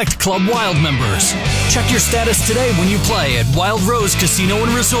select Club Wild members. Check your status today when you play at Wild Rose Casino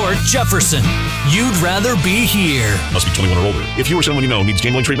and Resort Jefferson. You'd rather be here. Must be 21 or older. If you or someone you know needs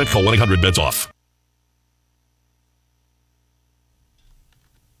gambling treatment, call 1-800-BEDS-OFF.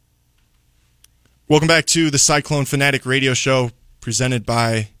 Welcome back to the Cyclone Fanatic Radio Show, presented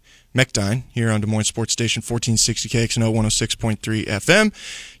by Mechdyne here on Des Moines Sports Station 1460 KXNO 106.3 FM.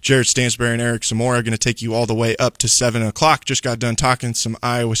 Jared Stansberry and Eric Zamora are going to take you all the way up to 7 o'clock. Just got done talking some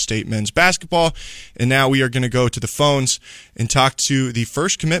Iowa State men's basketball, and now we are going to go to the phones and talk to the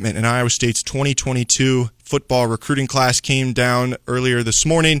first commitment in Iowa State's 2022 football recruiting class. Came down earlier this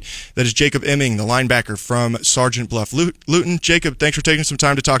morning. That is Jacob Emming, the linebacker from Sergeant Bluff Luton. Jacob, thanks for taking some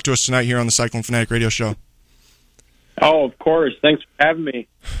time to talk to us tonight here on the Cyclone Fanatic Radio Show. Oh, of course. Thanks for having me.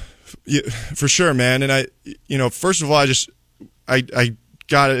 Yeah, for sure, man. And first of all, I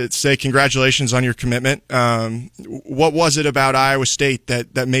got to say congratulations on your commitment. What was it about Iowa State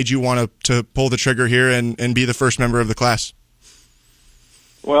that made you want to pull the trigger here and be the first member of the class?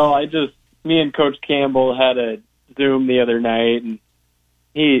 Well, me and Coach Campbell had a Zoom the other night, and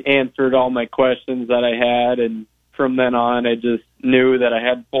he answered all my questions that I had, and from then on, I just knew that I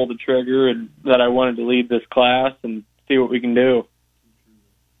had to pull the trigger and that I wanted to lead this class and see what we can do.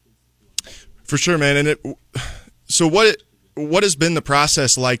 For sure, man. And so what has been the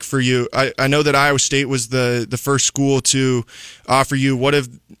process like for you? I know that Iowa State was the first school to offer you.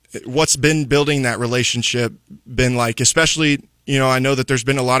 What's been building that relationship been like? Especially, I know that there's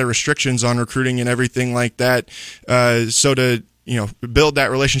been a lot of restrictions on recruiting and everything like that. So to build that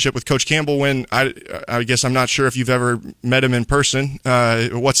relationship with Coach Campbell, when I guess I'm not sure if you've ever met him in person.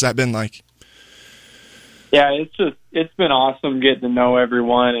 What's that been like? Yeah, it's been awesome getting to know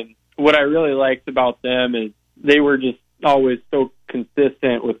everyone, and what I really liked about them is they were just always so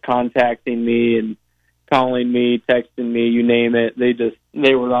consistent with contacting me and calling me, texting me, you name it.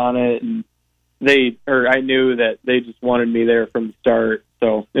 They were on it, and I knew that they just wanted me there from the start.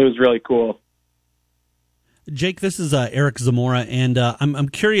 So it was really cool. Jake, this is Eric Zamora, and I'm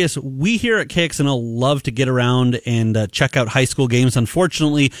curious. We here at KXNO love to get around and check out high school games.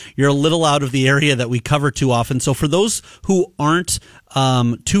 Unfortunately, you're a little out of the area that we cover too often. So for those who aren't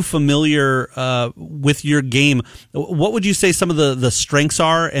too familiar with your game, what would you say some of the strengths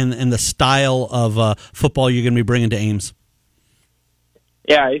are and the style of football you're going to be bringing to Ames?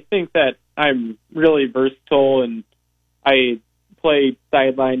 Yeah, I think that I'm really versatile, and I play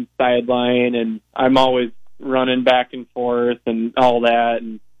sideline, and I'm always running back and forth and all that,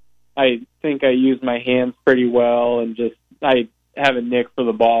 and I think I use my hands pretty well, and I have a nick for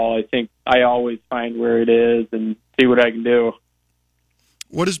the ball. I think I always find where it is and see what I can do.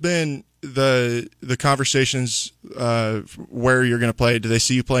 What has been the conversations where you're going to play? Do they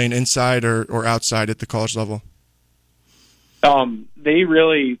see you playing inside or outside at the college level?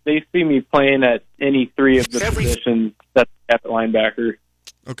 They see me playing at any three of the positions that's at linebacker.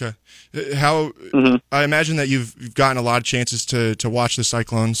 Okay. I imagine that you've gotten a lot of chances to watch the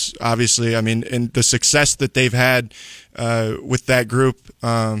Cyclones, obviously. I mean, and the success that they've had with that group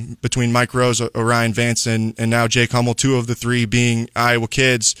between Mike Rose, Orion Vance, and now Jake Hummel, two of the three being Iowa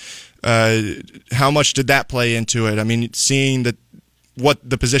kids. How much did that play into it? I mean, seeing what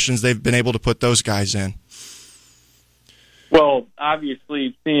the positions they've been able to put those guys in. Well,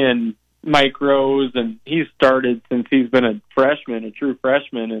 obviously seeing Mike Rose, and he's started since he's been a true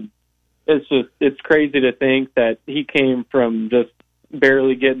freshman, and it's crazy to think that he came from just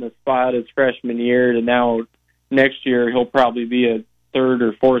barely getting a spot his freshman year to now next year he'll probably be a third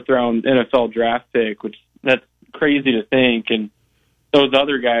or fourth round NFL draft pick, which that's crazy to think. And those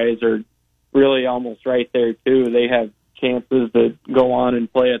other guys are really almost right there too. They have chances to go on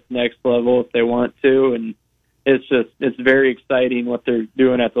and play at the next level if they want to, and it's very exciting what they're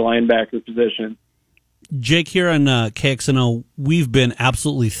doing at the linebacker position. Jake, here on KXNO, we've been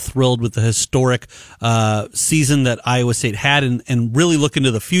absolutely thrilled with the historic season that Iowa State had and really looking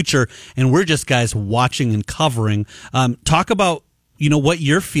to the future, and we're just guys watching and covering. Talk about what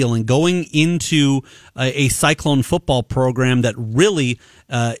you're feeling going into a Cyclone football program that really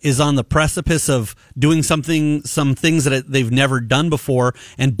is on the precipice of doing some things that they've never done before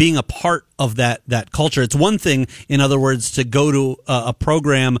and being a part of that culture. It's one thing, in other words, to go to a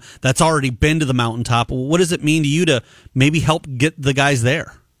program that's already been to the mountaintop. What does it mean to you to maybe help get the guys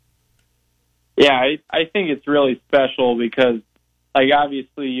there? Yeah, I think it's really special because,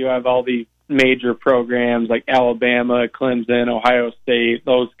 obviously you have all these major programs like Alabama, Clemson, Ohio State,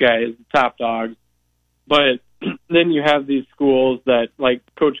 those guys, top dogs. But then you have these schools that, like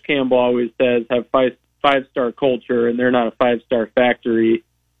Coach Campbell always says, have five-star culture, and they're not a five-star factory.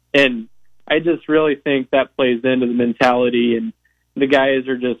 And I just really think that plays into the mentality, and the guys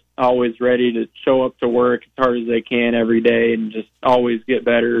are just always ready to show up to work as hard as they can every day and just always get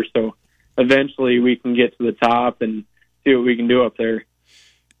better. So eventually we can get to the top and see what we can do up there.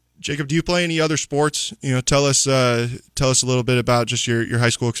 Jacob, do you play any other sports? Tell us a little bit about just your high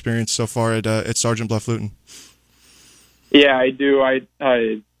school experience so far at Sergeant Bluff Luton. Yeah, I do.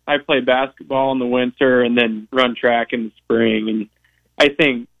 I play basketball in the winter and then run track in the spring, and I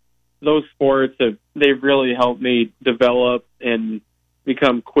think those sports they've really helped me develop and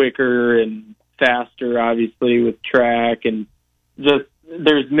become quicker and faster. Obviously, with track, and just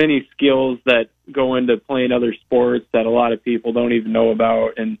there's many skills that go into playing other sports that a lot of people don't even know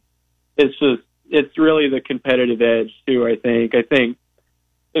about, and it's really the competitive edge too. I think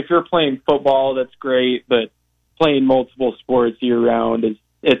if you're playing football, that's great, but playing multiple sports year round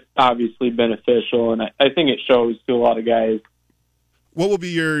it's obviously beneficial, and I think it shows to a lot of guys. What will be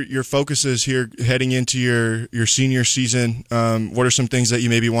your focuses here heading into your senior season? What are some things that you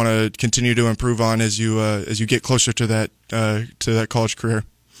maybe want to continue to improve on as you get closer to that college career?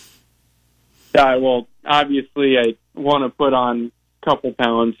 Well, obviously, I want to put on a couple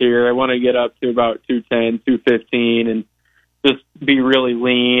pounds here. I want to get up to about 210, 215, and just be really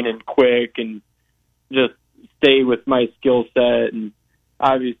lean and quick and just stay with my skill set. And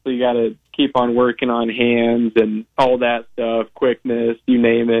obviously, got to keep on working on hands and all that stuff, quickness, you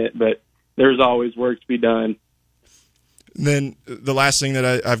name it. But there's always work to be done. And then the last thing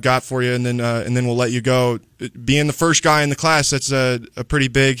that I've got for you, and then we'll let you go. Being the first guy in the class, that's a pretty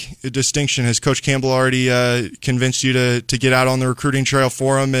big distinction. Has Coach Campbell already convinced you to get out on the recruiting trail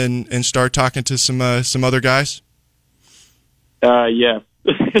for him and start talking to some other guys? Yeah.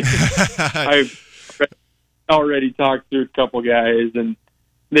 I've already talked to a couple guys, and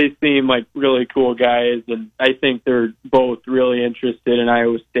they seem like really cool guys, and I think they're both really interested in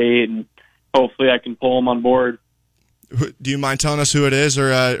Iowa State, and hopefully I can pull them on board. Do you mind telling us who it is,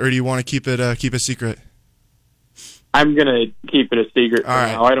 or do you want to keep it secret? I'm gonna keep it a secret for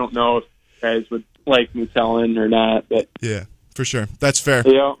right. now. I don't know if you guys would like me telling or not, but yeah, for sure, that's fair.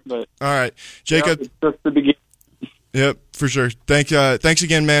 Yeah, but all right, Jacob. It's just the beginning. Yep, for sure. Thanks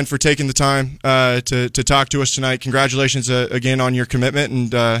again, man, for taking the time to talk to us tonight. Congratulations again on your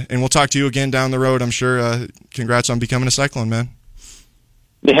commitment, and we'll talk to you again down the road, I'm sure. Congrats on becoming a Cyclone, man.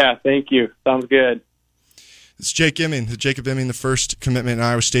 Yeah, thank you. Sounds good. It's Jacob Imming, the first commitment in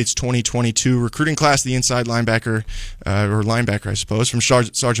Iowa State's 2022 recruiting class, the inside linebacker, I suppose, from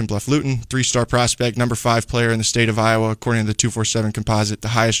Sergeant Bluff Luton, 3-star prospect, number 5 player in the state of Iowa, according to the 247 composite, the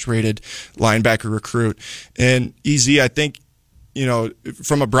highest rated linebacker recruit. And EZ, I think,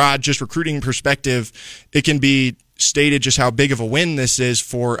 from a broad just recruiting perspective, it can be stated just how big of a win this is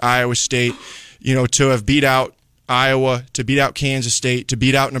for Iowa State, to have beat out Iowa, to beat out Kansas State, to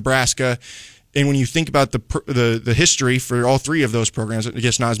beat out Nebraska. And when you think about the history for all three of those programs, I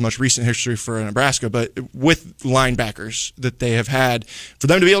guess not as much recent history for Nebraska, but with linebackers that they have had, for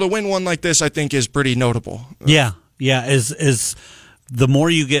them to be able to win one like this, I think is pretty notable. Yeah. As the more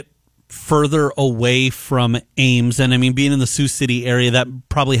you get further away from Ames, and I mean, being in the Sioux City area, that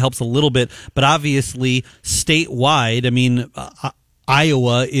probably helps a little bit, but obviously statewide, I mean,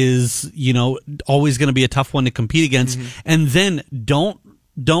 Iowa is, always going to be a tough one to compete against. Mm-hmm. And then don't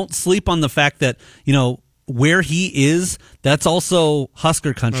sleep on the fact that, where he is, that's also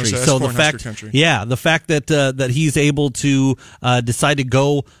Husker country. So the fact, the fact that he's able to decide to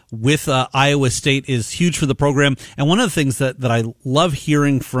go with Iowa State is huge for the program. And one of the things that I love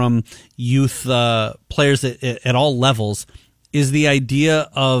hearing from youth players at all levels is the idea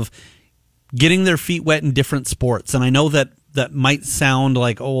of getting their feet wet in different sports. And I know that might sound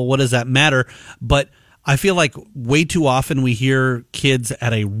like, oh, well, what does that matter? But I feel like way too often we hear kids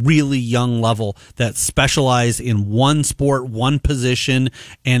at a really young level that specialize in one sport, one position,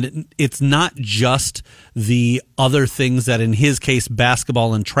 and it's not just the other things that, in his case,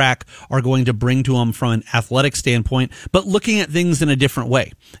 basketball and track are going to bring to him from an athletic standpoint, but looking at things in a different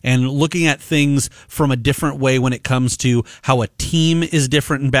way and looking at things from a different way when it comes to how a team is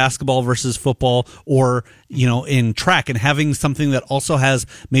different in basketball versus football, or, in track, and having something that also has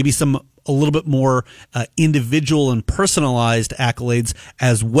maybe a little bit more individual and personalized accolades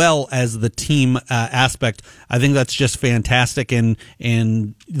as well as the team aspect. I think that's just fantastic. And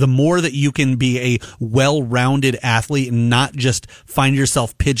the more that you can be a well-rounded athlete and not just find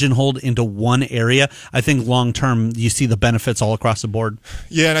yourself pigeonholed into one area, I think long-term you see the benefits all across the board.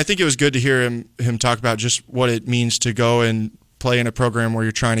 Yeah, and I think it was good to hear him talk about just what it means to go and play in a program where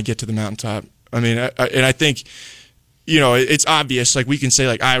you're trying to get to the mountaintop. I mean, I think, it's obvious, like we can say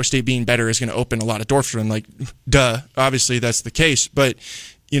like Iowa State being better is going to open a lot of doors for them. Like, duh, obviously that's the case. But,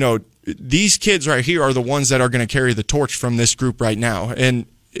 these kids right here are the ones that are going to carry the torch from this group right now. And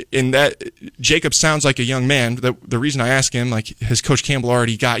in that, Jacob sounds like a young man. The reason I ask him, like, has Coach Campbell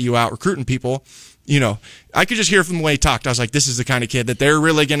already got you out recruiting people? I could just hear from the way he talked. I was like, this is the kind of kid that they're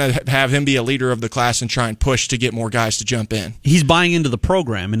really going to have him be a leader of the class and try and push to get more guys to jump in. He's buying into the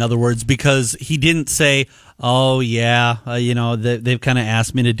program, in other words, because he didn't say, oh, yeah, they've kind of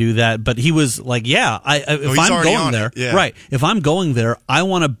asked me to do that. But he was like, yeah, if I'm going there, right, if I'm going there, I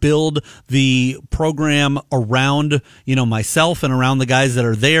want to build the program around, myself and around the guys that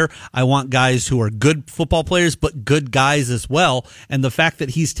are there. I want guys who are good football players, but good guys as well. And the fact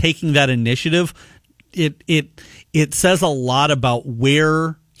that he's taking that initiative, it says a lot about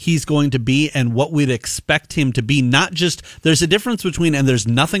where he's going to be and what we'd expect him to be. Not just, there's a difference between, and there's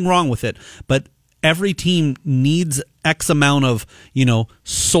nothing wrong with it, but every team needs X amount of,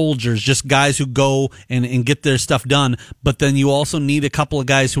 soldiers, just guys who go and get their stuff done. But then you also need a couple of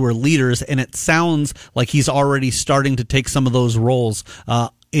guys who are leaders, and it sounds like he's already starting to take some of those roles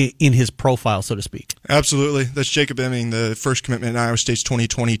in his profile, so to speak. Absolutely. That's Jacob Emming, the first commitment in Iowa State's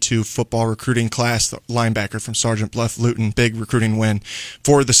 2022 football recruiting class, the linebacker from Sergeant Bluff Luton. Big recruiting win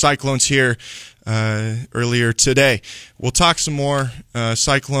for the Cyclones here earlier today. We'll talk some more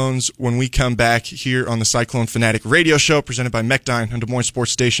Cyclones when we come back here on the Cyclone Fanatic Radio Show, presented by Mechdyne on Des Moines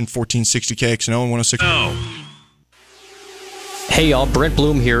Sports Station 1460 KXNO and 106. Hey y'all, Brent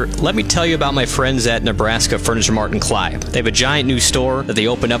Bloom here. Let me tell you about my friends at Nebraska Furniture Mart in Clive. They have a giant new store that they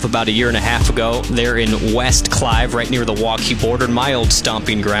opened up about a year and a half ago. They're in West Clive, right near the Waukee border, my old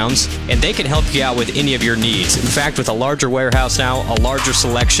stomping grounds. And they can help you out with any of your needs. In fact, with a larger warehouse now, a larger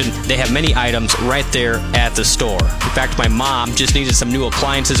selection, they have many items right there at the store. In fact, my mom just needed some new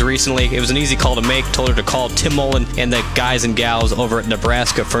appliances recently. It was an easy call to make. Told her to call Tim Mullen and the guys and gals over at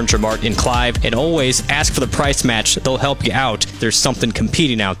Nebraska Furniture Mart in Clive. And always ask for the price match. They'll help you out. There's something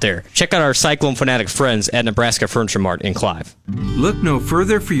competing out there. Check out our Cyclone Fanatic friends at Nebraska Furniture Mart in Clive. Look no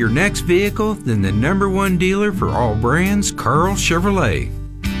further for your next vehicle than the #1 dealer for all brands, Carl Chevrolet.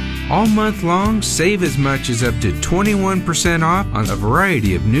 All month long, save as much as up to 21% off on a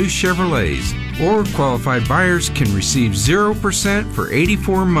variety of new Chevrolets. Or qualified buyers can receive 0% for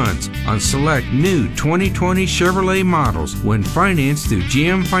 84 months on select new 2020 Chevrolet models when financed through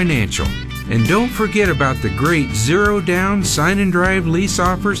GM Financial. And don't forget about the great zero-down sign-and-drive lease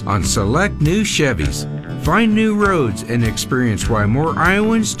offers on select new Chevys. Find new roads and experience why more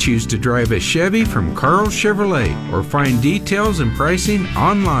Iowans choose to drive a Chevy from Carl Chevrolet, or find details and pricing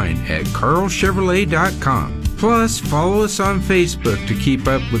online at carlchevrolet.com. Plus, follow us on Facebook to keep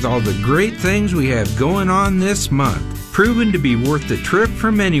up with all the great things we have going on this month. Proven to be worth the trip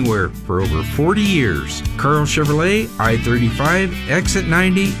from anywhere for over 40 years. Carl Chevrolet, I-35, exit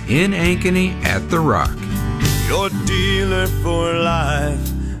 90 in Ankeny at The Rock. Your dealer for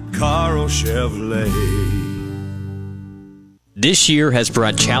life, Carl Chevrolet. This year has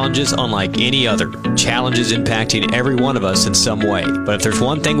brought challenges unlike any other. Challenges impacting every one of us in some way. But if there's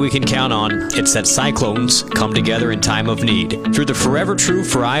one thing we can count on, it's that Cyclones come together in time of need. Through the Forever True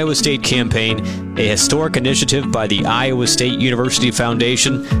for Iowa State campaign, a historic initiative by the Iowa State University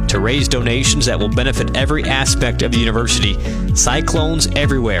Foundation to raise donations that will benefit every aspect of the university, Cyclones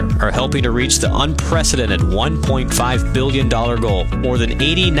everywhere are helping to reach the unprecedented $1.5 billion goal. More than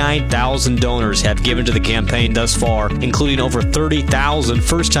 89,000 donors have given to the campaign thus far, including over 30,000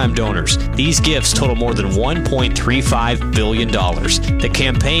 first-time donors. These gifts total more than $1.35 billion. The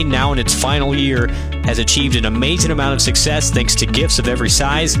campaign, now in its final year, has achieved an amazing amount of success thanks to gifts of every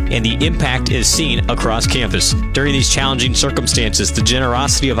size, and the impact is seen across campus. During these challenging circumstances, the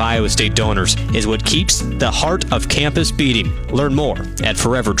generosity of Iowa State donors is what keeps the heart of campus beating. Learn more at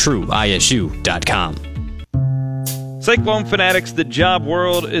forevertrueisu.com. Cyclone Fanatics, the job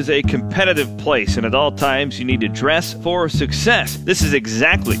world is a competitive place, and at all times you need to dress for success. This is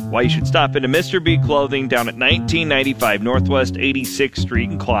exactly why you should stop into Mr. B Clothing down at 1995 Northwest 86th Street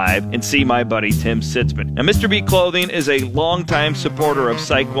in Clive and see my buddy Tim Sitzman. Now, Mr. B Clothing is a longtime supporter of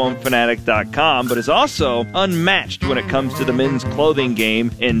CycloneFanatic.com, but is also unmatched when it comes to the men's clothing game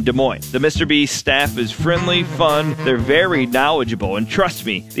in Des Moines. The Mr. B staff is friendly, fun, they're very knowledgeable, and trust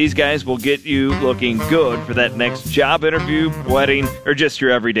me, these guys will get you looking good for that next job interview, wedding, or just your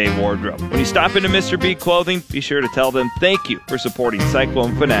everyday wardrobe. When you stop into Mr. B Clothing, be sure to tell them thank you for supporting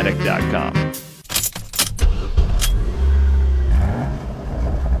CycloneFanatic.com.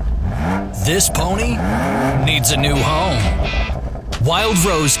 This pony needs a new home. Wild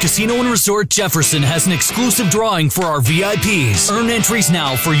Rose Casino and Resort Jefferson has an exclusive drawing for our VIPs. Earn entries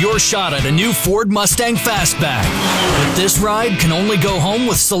now for your shot at a new Ford Mustang Fastback. But this ride can only go home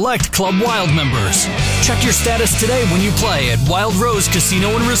with select Club Wild members. Check your status today when you play at Wild Rose Casino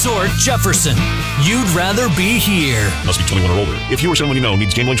and Resort Jefferson. You'd rather be here. Must be 21 or older. If you or someone you know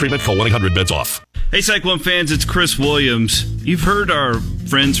needs gambling treatment, call 1-800-BEDS-OFF. Hey, Cyclone fans, it's Chris Williams. You've heard our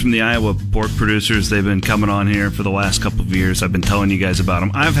friends from the Iowa pork producers. They've been coming on here for the last couple of years. I've been telling you guys about them.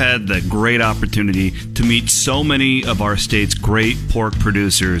 I've had the great opportunity to meet so many of our state's great pork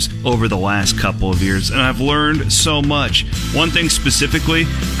producers over the last couple of years, and I've learned so much. One thing specifically,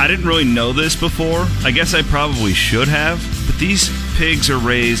 I didn't really know this before. I guess I probably should have, but these pigs are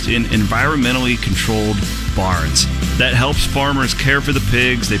raised in environmentally controlled barns. That helps farmers care for the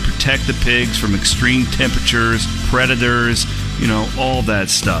pigs. They protect the pigs from extreme temperatures, predators, all that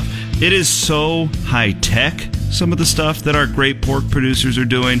stuff. It is so high-tech, some of the stuff that our great pork producers are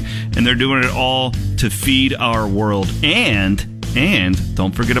doing, and they're doing it all to feed our world. And And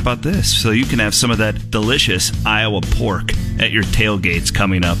don't forget about this, so you can have some of that delicious Iowa pork at your tailgates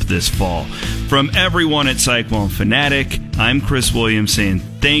coming up this fall. From everyone at Cyclone Fanatic, I'm Chris Williams saying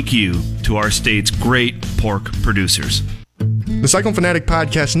thank you to our state's great pork producers. The Cyclone Fanatic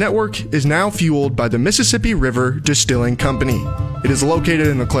Podcast Network is now fueled by the Mississippi River Distilling Company. It is located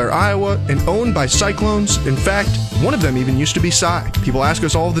in Eau Claire, Iowa, and owned by Cyclones. In fact, one of them even used to be Cy. People ask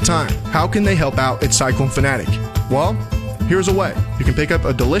us all the time, how can they help out at Cyclone Fanatic? Well, here's a way. You can pick up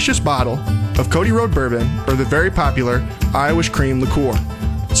a delicious bottle of Cody Road Bourbon or the very popular Irish Cream Liqueur.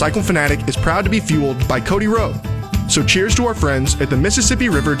 Cyclone Fanatic is proud to be fueled by Cody Road. So cheers to our friends at the Mississippi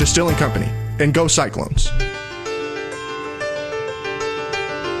River Distilling Company, and go Cyclones.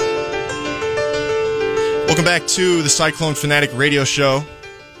 Welcome back to the Cyclone Fanatic Radio Show,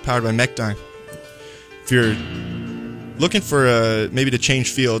 powered by Mechdyne. If you're looking for maybe to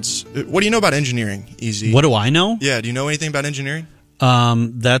change fields, what do you know about engineering, Easy? What do I know? Yeah, do you know anything about engineering?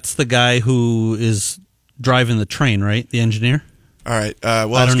 That's the guy who is driving the train, right? The engineer? All right.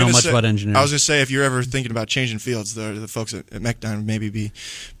 Well, I don't know much about engineering. I was going to say, if you're ever thinking about changing fields, the folks at Mechdyne would maybe be,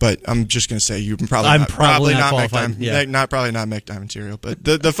 but I'm just going to say you're probably not qualified. Mechdyne, probably not Mechdyne material. But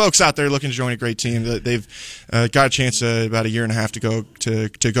the folks out there looking to join a great team, they've got a chance about a year and a half to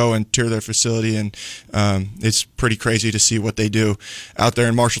go and tour their facility, and it's pretty crazy to see what they do out there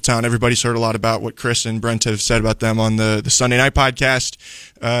in Marshalltown. Everybody's heard a lot about what Chris and Brent have said about them on the Sunday night podcast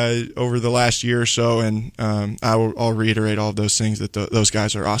over the last year or so, and I'll reiterate all of those things, that those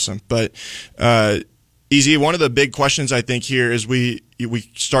guys are awesome. But Easy, one of the big questions I think here as we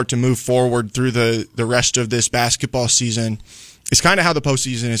start to move forward through the rest of this basketball season is kind of how the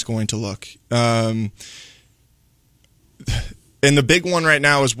postseason is going to look. And the big one right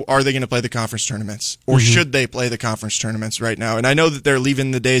now is, are they going to play the conference tournaments, or should they play the conference tournaments right now? And I know that they're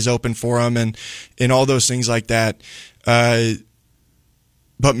leaving the days open for them and all those things like that.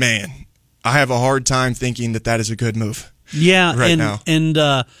 But man, I have a hard time thinking that is a good move. Yeah, right now. And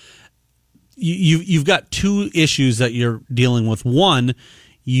you've got two issues that you're dealing with. One,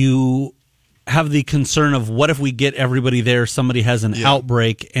 you have the concern of, what if we get everybody there, somebody has an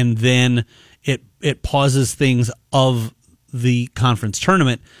outbreak, and then it pauses things of the conference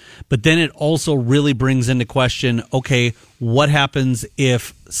tournament. But then it also really brings into question, okay, what happens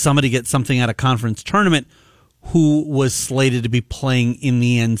if somebody gets something at a conference tournament who was slated to be playing in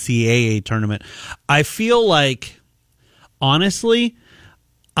the NCAA tournament? I feel like, honestly,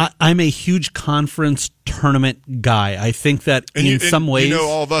 I'm a huge conference tournament guy. I think that some ways,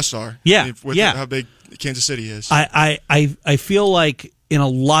 all of us are. Yeah, with how big Kansas City is. I feel like in a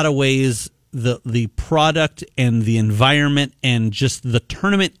lot of ways the product and the environment and just the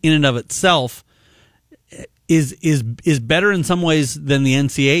tournament in and of itself is better in some ways than the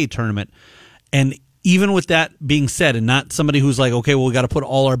NCAA tournament. And even with that being said, and not somebody who's like, okay, well, we got to put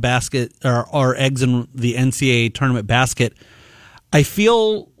all our eggs in the NCAA tournament basket, I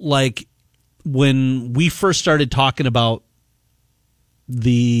feel like when we first started talking about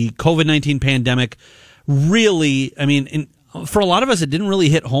the COVID-19 pandemic, really, I mean, for a lot of us, it didn't really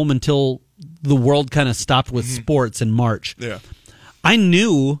hit home until the world kind of stopped with sports in March. Yeah, I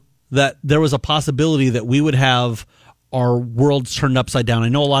knew that there was a possibility that we would have our worlds turned upside down. I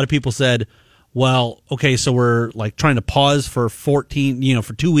know a lot of people said, well, okay, so we're like trying to pause for for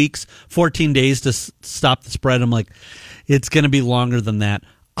 2 weeks, 14 days to stop the spread. I'm like, it's going to be longer than that.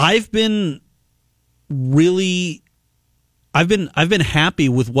 I've been happy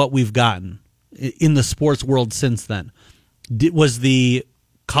with what we've gotten in the sports world since then. Was the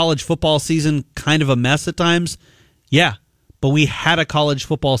college football season kind of a mess at times? Yeah, but we had a college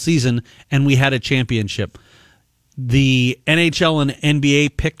football season and we had a championship. The NHL and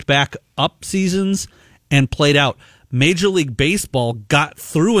NBA picked back up seasons and played out. Major League Baseball got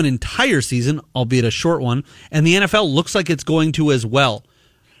through an entire season, albeit a short one, and the NFL looks like it's going to as well.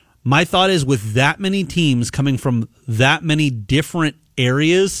 My thought is, with that many teams coming from that many different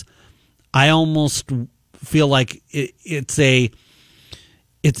areas, I almost feel like it's a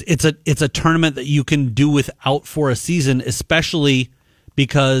tournament that you can do without for a season, especially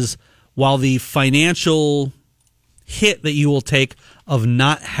because while the financial hit that you will take of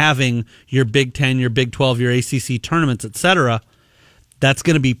not having your Big 10, your Big 12, your ACC tournaments, etc., that's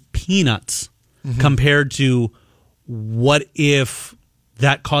going to be peanuts compared to what if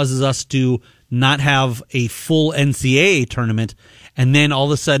that causes us to not have a full NCAA tournament, and then all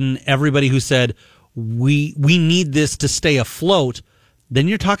of a sudden everybody who said we need this to stay afloat, then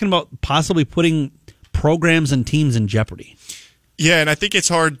you're talking about possibly putting programs and teams in jeopardy. Yeah, and I think it's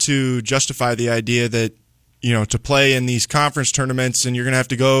hard to justify the idea that to play in these conference tournaments, and you're going to have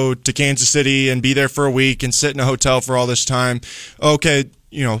to go to Kansas City and be there for a week and sit in a hotel for all this time. Okay,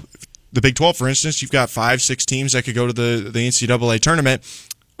 the Big 12, for instance, you've got 5-6 teams that could go to the NCAA tournament.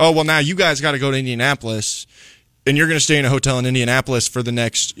 Oh, well, now you guys got to go to Indianapolis, and you're going to stay in a hotel in Indianapolis for the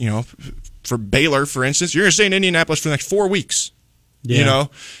next, for Baylor, for instance, you're going to stay in Indianapolis for the next 4 weeks. Yeah.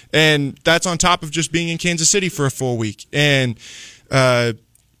 And that's on top of just being in Kansas City for a full week. And I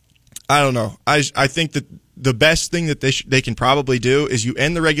don't know. I think that the best thing that they can probably do is you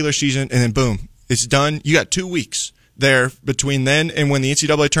end the regular season and then boom, it's done. You got 2 weeks there between then and when the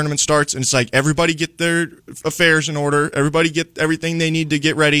NCAA tournament starts, and it's like everybody get their affairs in order, everybody get everything they need to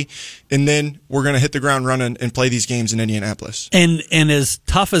get ready, and then we're going to hit the ground running and play these games in Indianapolis. And as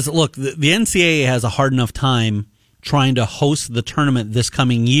tough as the NCAA has a hard enough time trying to host the tournament this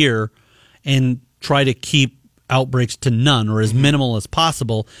coming year and try to keep outbreaks to none or as minimal as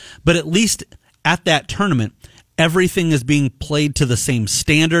possible, but at least at that tournament, everything is being played to the same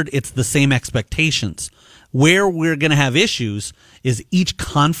standard. It's the same expectations. Where we're going to have issues is each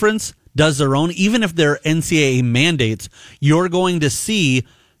conference does their own. Even if they're NCAA mandates, you're going to see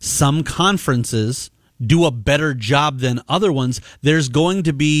some conferences do a better job than other ones. There's going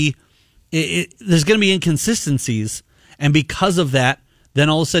to be inconsistencies, and because of that, then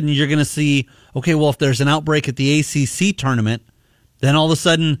all of a sudden you're going to see, okay, well, if there's an outbreak at the ACC tournament, then all of a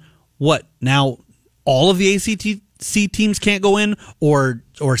sudden, what? Now all of the ACC teams can't go in, or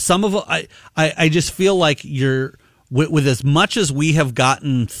some of it. I just feel like you're with as much as we have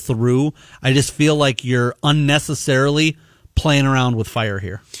gotten through, I just feel like you're unnecessarily playing around with fire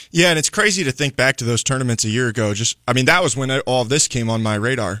here. Yeah, and it's crazy to think back to those tournaments a year ago. That was when all of this came on my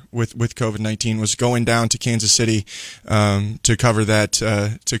radar with COVID-19, was going down to Kansas City to cover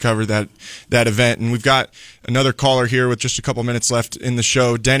that event. And we've got another caller here with just a couple minutes left in the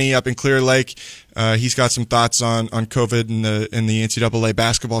show. Denny up in Clear Lake. He's got some thoughts on COVID and the NCAA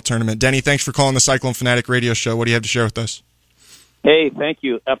basketball tournament. Denny, thanks for calling the Cyclone Fanatic Radio Show. What do you have to share with us? Hey, thank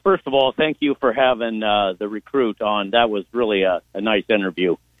you. First of all, thank you for having the recruit on. That was really a nice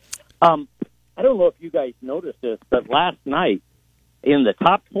interview. I don't know if you guys noticed this, but last night in the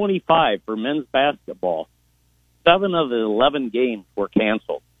top 25 for men's basketball, 7 of the 11 games were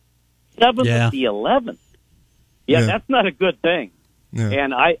canceled. 7 of the 11. Yeah, that's not a good thing. Yeah.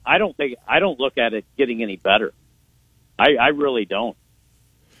 And I don't look at it getting any better. I really don't.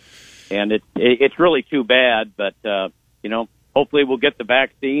 And it's really too bad, but hopefully we'll get the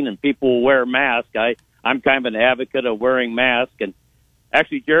vaccine and people will wear masks. I'm kind of an advocate of wearing masks. And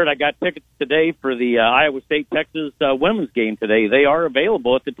actually, Jared, I got tickets today for the Iowa State-Texas women's game today. They are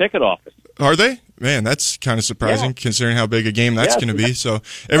available at the ticket office. Are they? Man, that's kind of surprising considering how big a game that's going to be. So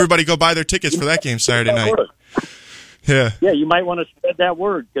everybody go buy their tickets for that game Saturday night. Yeah. Yeah, you might want to spread that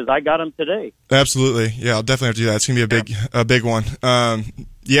word because I got them today. Absolutely. Yeah, I'll definitely have to do that. It's going to be a big one.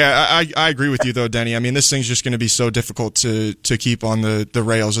 I agree with you, though, Denny. I mean, this thing's just going to be so difficult to keep on the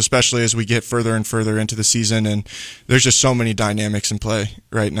rails, especially as we get further and further into the season. And there's just so many dynamics in play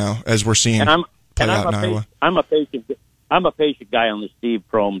right now, as we're seeing play out in Iowa. I'm a patient guy on the Steve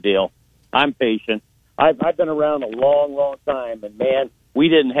Prohm deal. I'm patient. I've been around a long, long time, and, man, we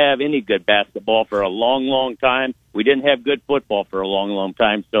didn't have any good basketball for a long, long time. We didn't have good football for a long, long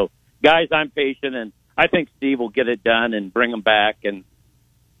time. So, guys, I'm patient, and I think Steve will get it done and bring them back. And,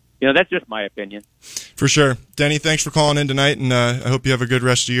 that's just my opinion. For sure. Denny, thanks for calling in tonight, and I hope you have a good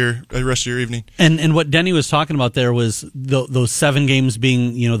rest of your evening. And what Denny was talking about there was those 7 games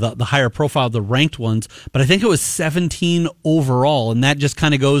being, the higher profile, the ranked ones, but I think it was 17 overall, and that just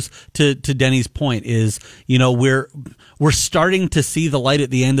kind of goes to Denny's point is, we're starting to see the light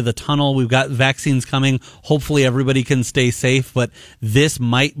at the end of the tunnel. We've got vaccines coming. Hopefully everybody can stay safe, but this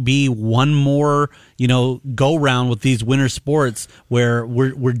might be one more, go round with these winter sports where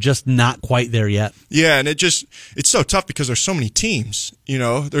we're just not quite there yet. Yeah, and it's so tough because there's so many teams.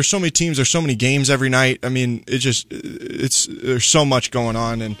 There's so many teams. There's so many games every night. I mean, there's so much going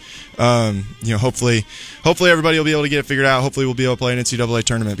on, and hopefully everybody will be able to get it figured out. Hopefully we'll be able to play an NCAA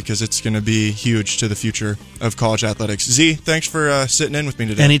tournament because it's going to be huge to the future of college athletics. Z, thanks for sitting in with me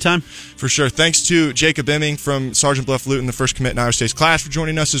today. Anytime. For sure. Thanks to Jacob Emming from Sergeant Bluff Luton, the first commit in Iowa State's class, for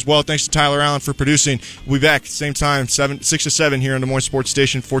joining us as well. Thanks to Tyler Allen for producing. We'll be back same time, 6 to 7 here on Des Moines Sports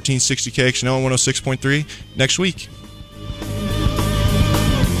Station, 1460 KXNO and 106.3 next week.